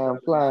take a walk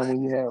down flying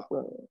when you have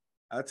fun.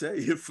 I tell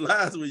you, it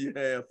flies when you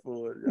have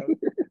fun.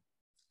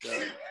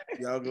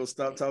 Y'all gonna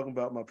stop talking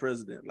about my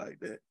president like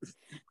that.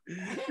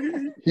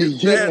 He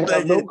didn't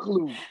have no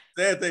clue.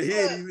 Sad thing, he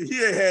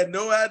ain't had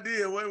no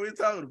idea what we're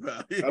talking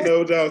about. I know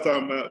what y'all was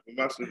talking about.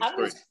 My shit is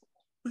crazy.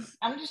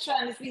 I'm just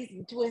trying to see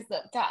some twists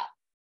up top.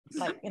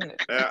 Like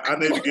I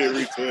need to get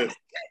retweeted.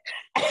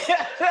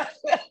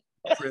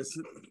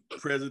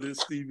 President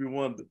Stevie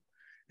Wonder.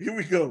 Here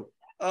we go.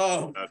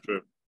 Not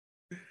true.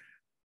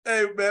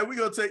 Hey, man, we're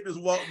going to take this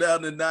walk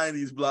down the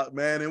 90s block,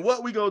 man. And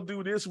what we're going to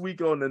do this week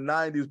on the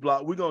 90s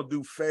block, we're going to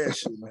do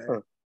fashion,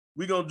 man.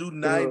 We're going to do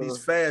 90s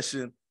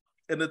fashion.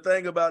 And the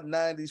thing about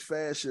 90s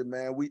fashion,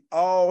 man, we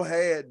all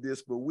had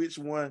this, but which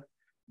one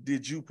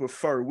did you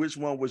prefer? Which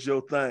one was your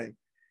thing?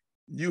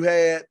 You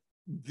had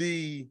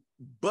the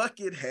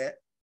bucket hat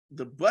in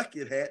the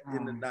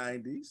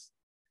 90s,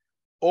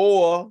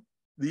 or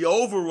the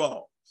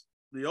overalls,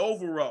 the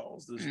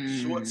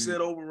short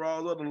set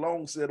overalls or the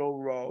long set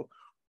overalls,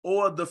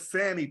 or the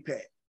fanny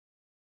pack.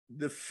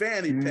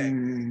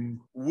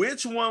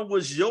 Which one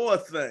was your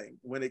thing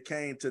when it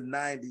came to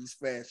 90s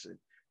fashion?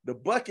 The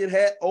bucket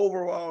hat,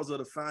 overalls, or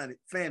the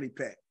fanny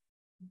pack?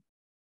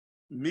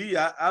 Me,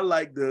 I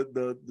like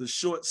the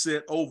short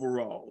set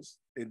overalls.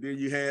 And then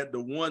you had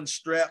the one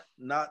strap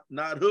not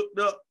hooked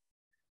up.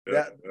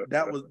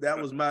 That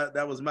was my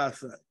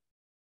thing.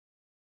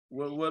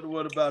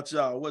 What about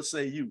y'all? What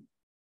say you?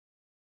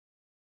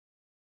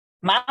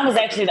 Mine was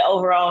actually the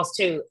overalls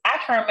too. I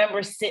can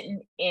remember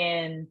sitting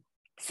in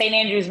St.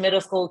 Andrews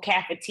Middle School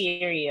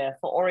cafeteria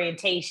for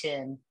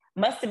orientation.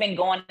 Must have been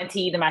going into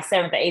either my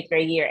 7th or 8th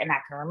grade year. And I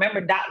can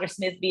remember Dr.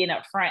 Smith being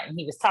up front and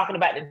he was talking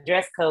about the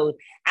dress code.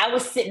 I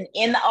was sitting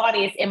in the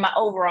audience in my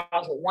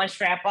overalls with one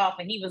strap off.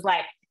 And he was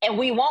like, and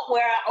we won't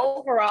wear our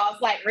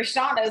overalls like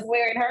Rashana is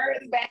wearing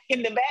hers back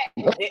in the back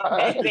there.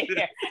 I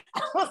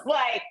was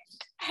like,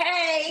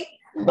 hey,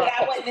 but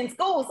I wasn't in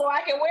school, so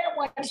I can wear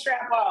one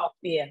strap off.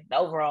 Yeah, the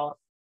overalls.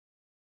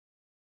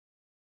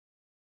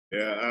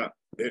 Yeah,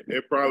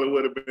 it probably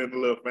would have been a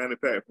little fanny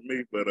pack for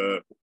me, but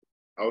I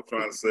was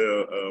trying to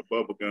sell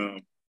bubble gum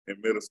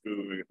in middle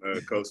school.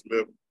 And Coach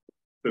Smith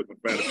took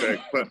my fanny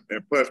pack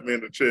and punched me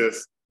in the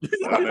chest.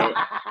 I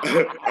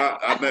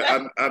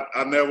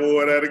never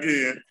wore that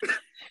again.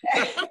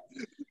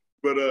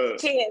 But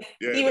Cheers.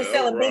 You were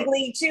selling Big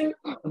League Chew?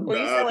 Were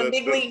you selling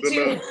Big League Chew?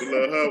 The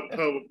little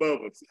hover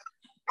bubbles.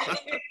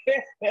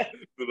 Hey,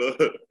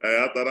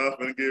 I thought I was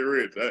gonna get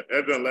rich.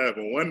 I just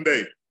laughing one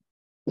day.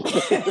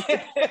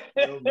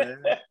 Oh,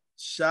 man.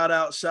 Shout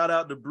out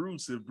to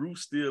Bruce. If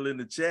Bruce still in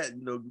the chat,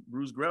 you know,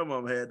 Bruce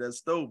grandma had that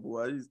stove,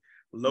 boy. He's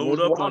load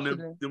up on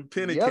them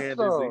penny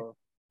candies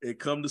and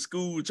come to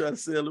school try to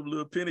sell them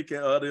little penny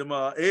candies, or them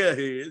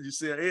airheads. You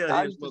sell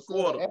airheads for a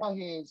quarter.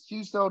 Airheads,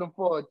 she sold them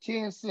for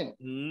 10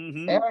 cents.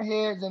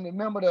 Airheads, and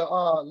remember the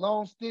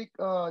long stick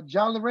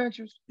Jolly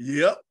Ranchers?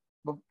 Yep.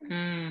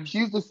 She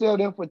used to sell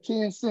them for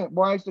 10 cents.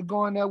 Boy, I used to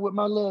go in there with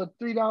my little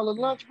 $3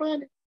 lunch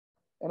money,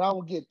 and I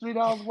would get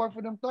 $3 worth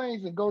of them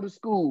things and go to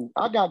school.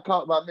 I got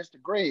caught by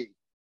Mr. Greg.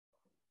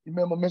 You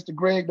remember Mr.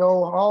 Greg, the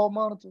old hall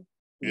monitor?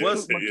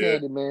 What's my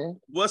candy, man?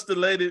 What's the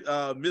lady?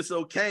 Miss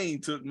O'Kane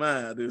took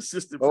mine. The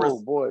assistant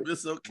principal. Boy,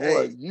 Miss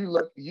O'Kane. Boy,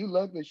 you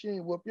lucky she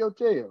ain't whoop your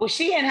tail. Was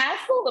she in high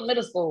school or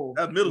middle school?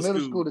 Middle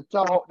school. The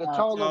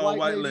taller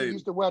white lady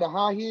used to wear the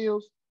high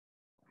heels.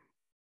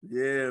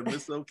 Yeah,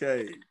 Miss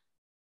O'Kane.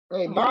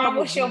 Hey, Mom,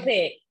 what's your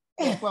pick?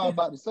 That's what I'm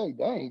about to say.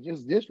 Dang,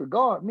 just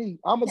disregard me.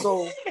 I'm gonna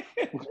go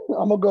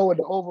with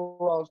the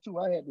overalls too.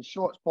 I had the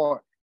shorts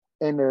part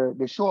and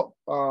the short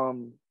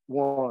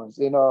ones.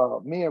 And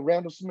me and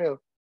Randall Smith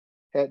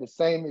had the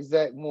same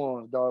exact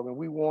ones, dog, and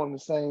we wore them the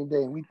same day.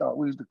 And we thought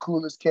we was the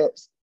coolest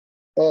cats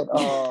at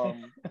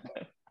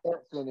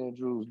St.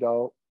 Andrews,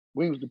 dog.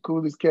 We was the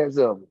coolest cats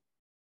ever.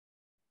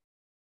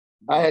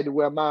 I had to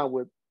wear mine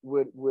with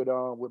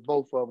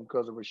both of them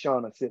because of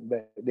Rashana sitting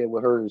back there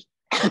with hers.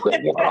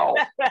 Wow.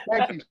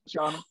 Thank you,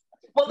 Rashana.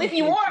 Well, if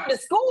you wore them to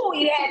school,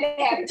 you had to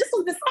have. This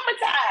was the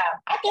summertime.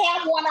 I can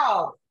have one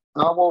off.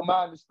 I wore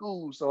mine to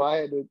school, so I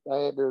had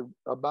to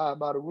abide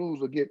by the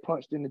rules or get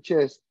punched in the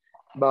chest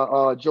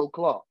by Joe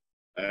Clark.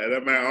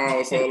 That man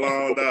arm so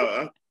long,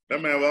 dog.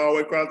 That man was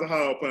always across the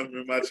hall punching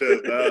me in my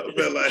chest, dog. I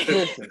felt like,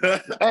 listen,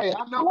 hey,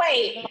 I know.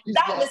 Wait,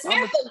 Dr.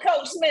 Smith or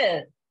Coach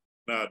Smith?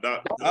 Nah,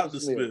 Dr.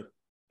 Smith.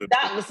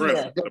 Dr.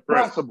 Smith. The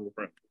principal.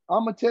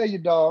 I'm gonna tell you,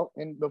 dog,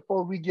 and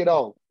before we get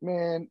off,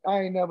 man, I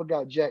ain't never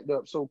got jacked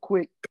up so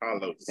quick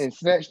and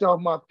snatched off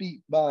my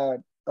feet by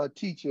a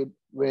teacher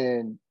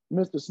when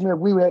Mr. Smith,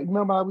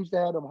 remember how we used to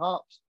have them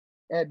hops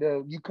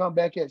you come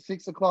back at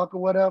 6 o'clock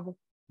or whatever,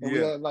 and we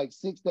had like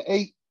 6 to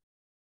 8.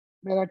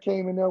 Man, I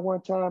came in there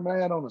one time, I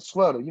had on a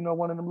sweater,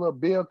 one of them little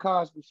Bill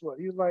Cosby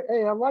sweaters. He was like,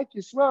 "Hey, I like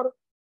your sweater."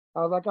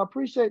 I was like, "I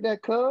appreciate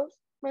that, cuz."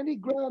 Man, he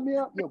grabbed me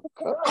up, yo,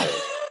 cuz.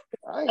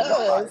 I ain't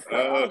know. I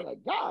was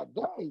like, "God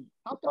dang,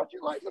 I thought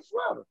you liked the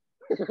sweater."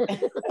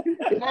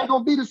 It ain't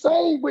gonna be the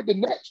same with the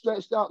neck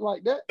stretched out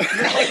like that.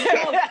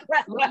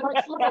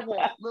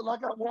 Look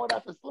like I wore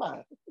out the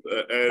slide.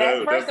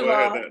 First of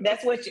all,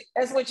 that's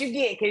what you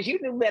get, because you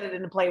knew better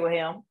than to play with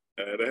him.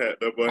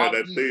 That boy had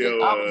that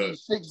Theo. I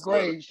was in 6th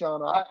grade,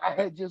 Shauna. I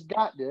had just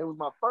got there. It was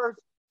my first.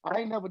 I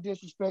ain't never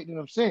disrespected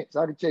him since.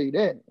 I can tell you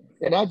that.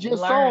 And I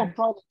just saw him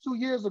probably 2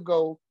 years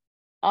ago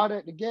out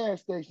at the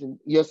gas station.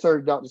 Yes, sir,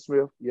 Dr.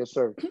 Smith. Yes,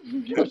 sir.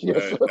 Yes,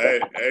 sir.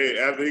 Hey,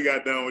 after he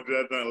got done with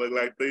that, done look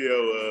like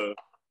Theo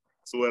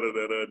sweater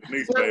that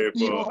Denise made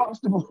for.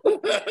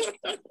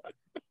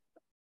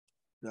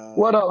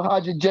 What up,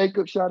 Haji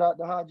Jacob? Shout out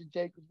to Haji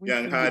Jacob.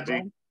 Young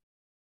Haji.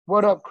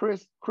 What up,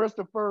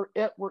 Christopher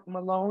Edward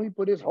Malone? He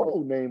put his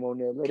whole name on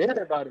there. Let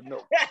everybody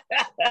know.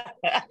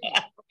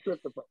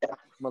 Christopher Edward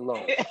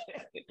Malone.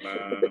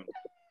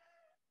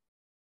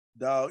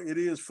 Dog, it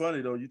is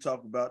funny though. You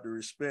talk about the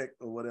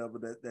respect or whatever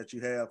that you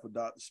have for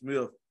Dr.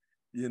 Smith,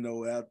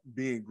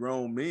 being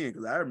grown men.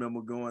 Because I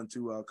remember going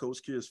to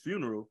Coach Kid's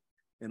funeral,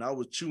 and I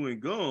was chewing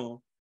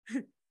gum,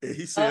 and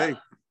he said, "Hey,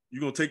 you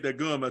gonna take that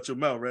gum out your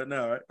mouth right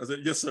now, right?" I said,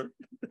 "Yes, sir."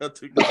 I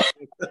took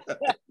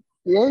that.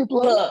 He ain't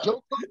playing.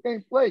 Joe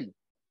can't play.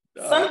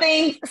 Some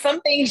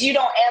things you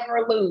don't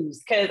ever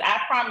lose. Because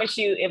I promise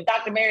you, if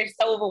Dr. Mary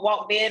Stover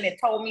walked in and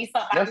told me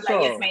something, I'd be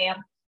like, "Yes,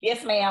 ma'am.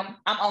 Yes, ma'am.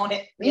 I'm on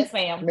it. Yes,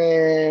 ma'am."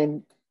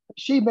 Man,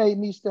 she made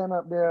me stand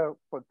up there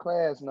for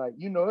class night.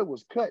 It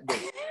was cut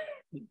day.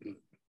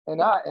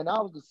 and I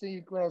was the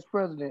senior class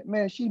president.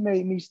 Man, she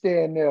made me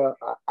stand there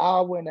an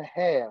hour and a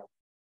half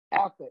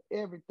after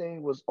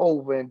everything was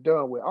over and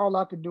done with. All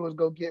I could do is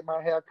go get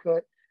my hair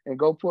cut and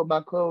go put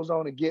my clothes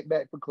on and get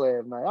back for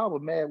class night. I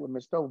was mad with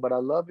Miss Stover, but I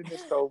love you,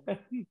 Miss Stover.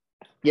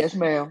 Yes,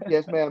 ma'am.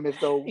 Yes, ma'am, Miss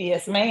Stover.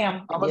 Yes,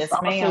 ma'am. I'm going to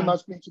say my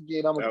speech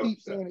again. I'm going to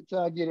keep saying it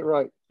till I get it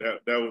right.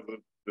 That was a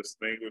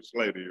distinguished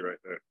lady right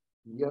there.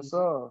 Yes,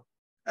 sir.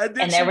 And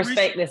that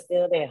respect is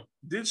still there.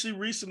 Did she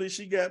recently,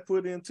 she got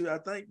put into, I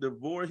think, the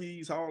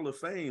Voorhees Hall of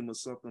Fame or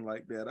something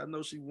like that. I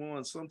know she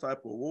won some type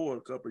of award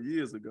a couple of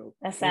years ago.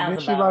 That sounds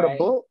Did she write a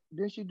book?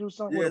 Did she do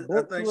something with a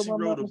book? I think she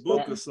wrote a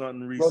book or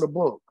something recently. Wrote a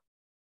book.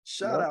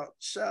 Shout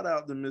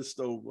out to Miss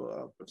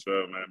Stover. For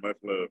sure, man. Much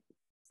love.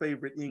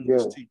 Favorite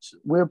English teacher.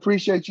 We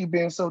appreciate you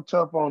being so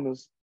tough on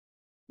us.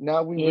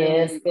 Now we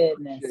really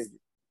appreciate it.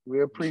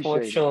 We appreciate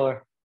it. For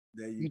sure.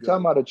 There you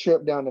talking about a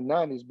trip down the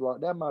 90s block.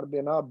 That might have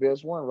been our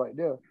best one right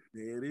there.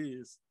 There it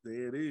is.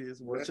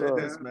 What's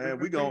this, man?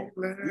 We gonna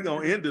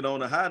end it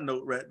on a high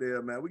note right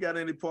there, man. We got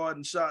any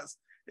parting shots?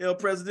 El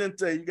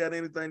Presidente, you got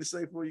anything to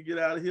say before you get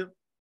out of here?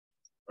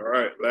 All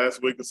right.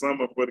 Last week of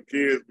summer for the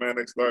kids, man.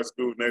 They start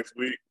school next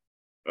week.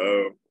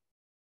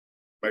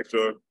 Make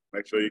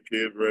sure your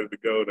kids ready to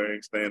go. They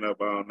ain't staying up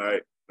all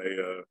night. They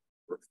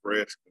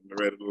refreshed and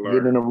ready to learn.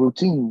 Get in a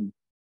routine.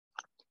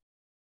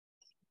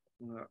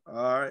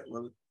 All right.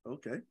 Well,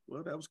 okay.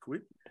 Well, that was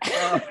quick.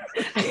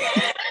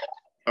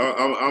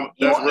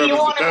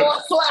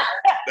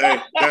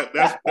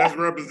 That's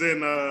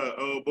representing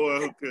old boy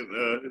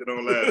who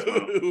don't last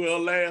long. Who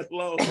don't last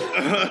long.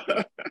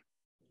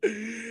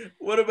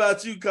 What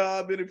about you,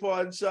 Cobb? Any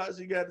parting shots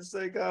you got to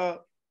say, Cobb?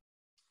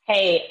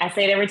 Hey, I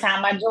say it every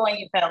time I join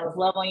you, fellas.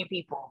 Love on your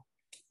people.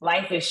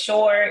 Life is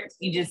short.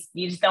 You just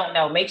don't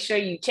know. Make sure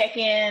you check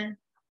in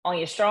on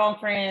your strong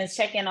friends.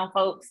 Check in on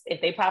folks if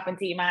they pop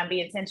into your mind.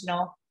 Be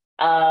intentional.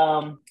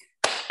 I'm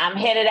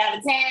headed out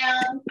of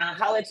town. I'll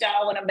holler at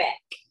y'all when I'm back.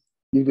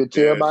 You could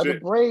tell by the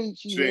braids.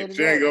 She ain't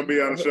gonna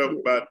be on the show for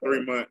about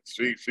 3 months.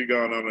 She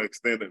going on an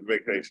extended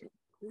vacation.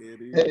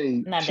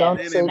 Hey,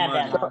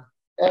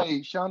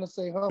 Shauna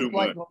say her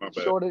flight gonna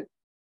be shorter.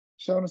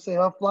 Shauna say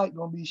her flight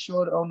gonna be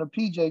shorter on the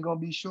PJ. Gonna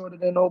be shorter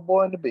than old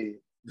boy in the bed.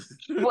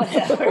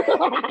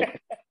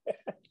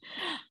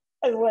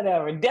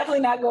 Whatever. Definitely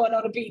not going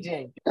on the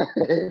PJ.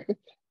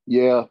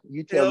 Yeah,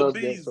 you tell us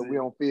that so we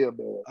don't feel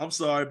bad. I'm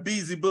sorry,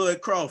 Beezy Bud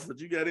Crawford.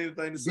 You got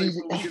anything to say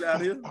before we get out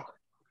of here?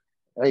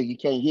 Hey, you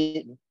can't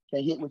hit me.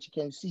 Can't hit what you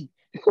can't see.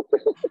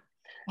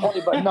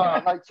 Hey, but no,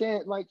 like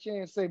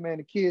Chan say, man,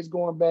 the kids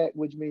going back,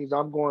 which means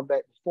I'm going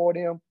back before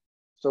them.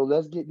 So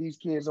let's get these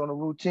kids on a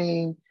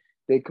routine.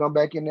 They come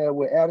back in there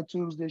with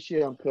attitudes this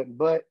year. I'm cutting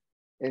butt.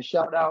 And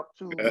shout out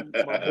to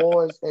my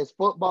boys as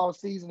football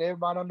season.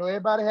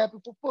 Everybody happy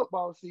for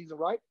football season,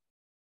 right?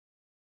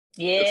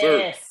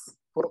 Yes.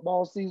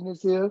 Football season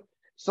is here.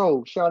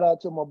 So shout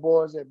out to my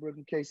boys at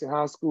Brooklyn Casey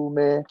High School,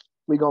 man.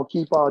 We're going to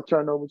keep our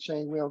turnover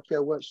chain. We don't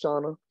care what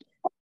Shauna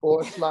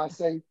or Sly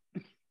say.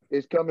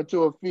 It's coming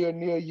to a field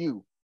near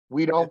you.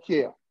 We don't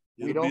care.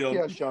 We don't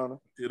care, Shauna.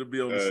 It'll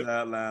be on the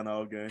sideline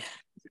all game.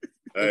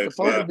 It's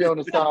supposed to be on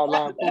the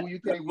sideline, fool. You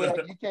can't wear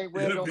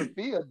it on the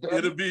field.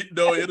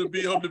 It'll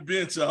be on the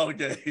bench all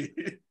game.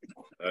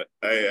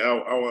 Hey, I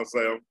want to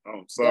say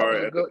I'm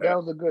sorry. That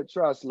was a good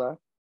try, Sly.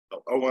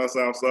 I want to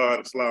say I'm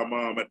sorry to Sly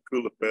mom at the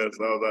Cooler Fest.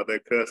 I was out there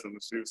cussing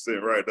and she was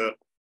sitting right there.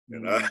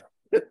 And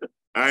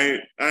I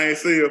ain't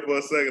see her for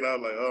a second. I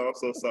was like, oh, I'm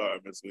so sorry,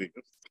 Miss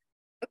Weekes.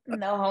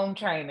 No home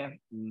trainer.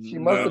 She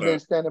must have been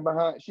standing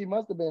behind. She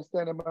must have been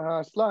standing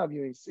behind Sly.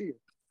 You ain't see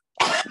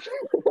her.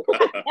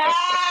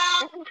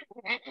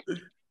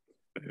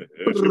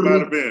 She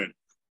might have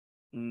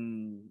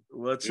been.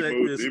 Well, check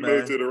this, man. He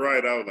moved to the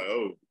right. I was like,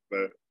 oh,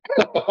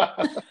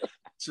 man.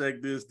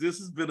 Check this. This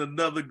has been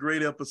another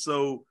great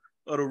episode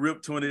of the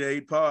Rip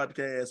 28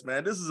 podcast,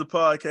 man. This is a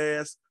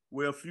podcast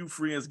where a few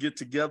friends get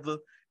together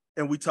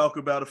and we talk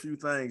about a few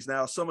things.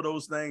 Now, some of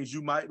those things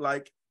you might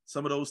like,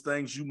 some of those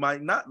things you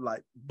might not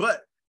like,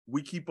 but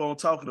we keep on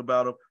talking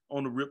about them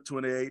on the Rip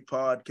 28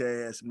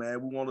 podcast,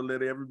 man. We want to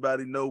let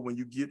everybody know when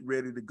you get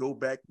ready to go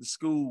back to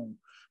school,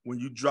 when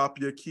you drop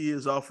your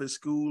kids off at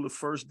school the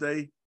first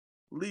day,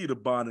 leave the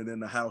bonnet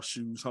and the house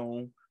shoes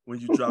home when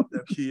you drop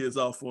their kids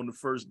off on the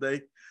first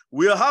day.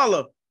 We'll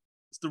holler.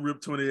 It's the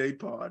Rip 28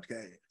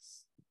 podcast.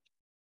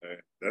 Hey,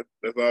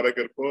 that's all they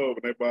could afford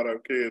when they bought our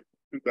kids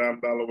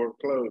 $2,000 worth of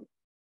clothes.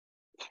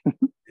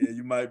 Yeah,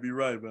 you might be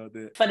right about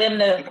that. For them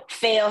to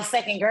fail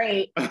second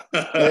grade.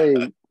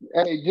 hey,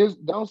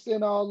 just don't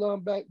send all of them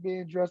back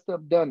being dressed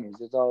up dummies.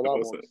 That's all I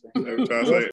want to say.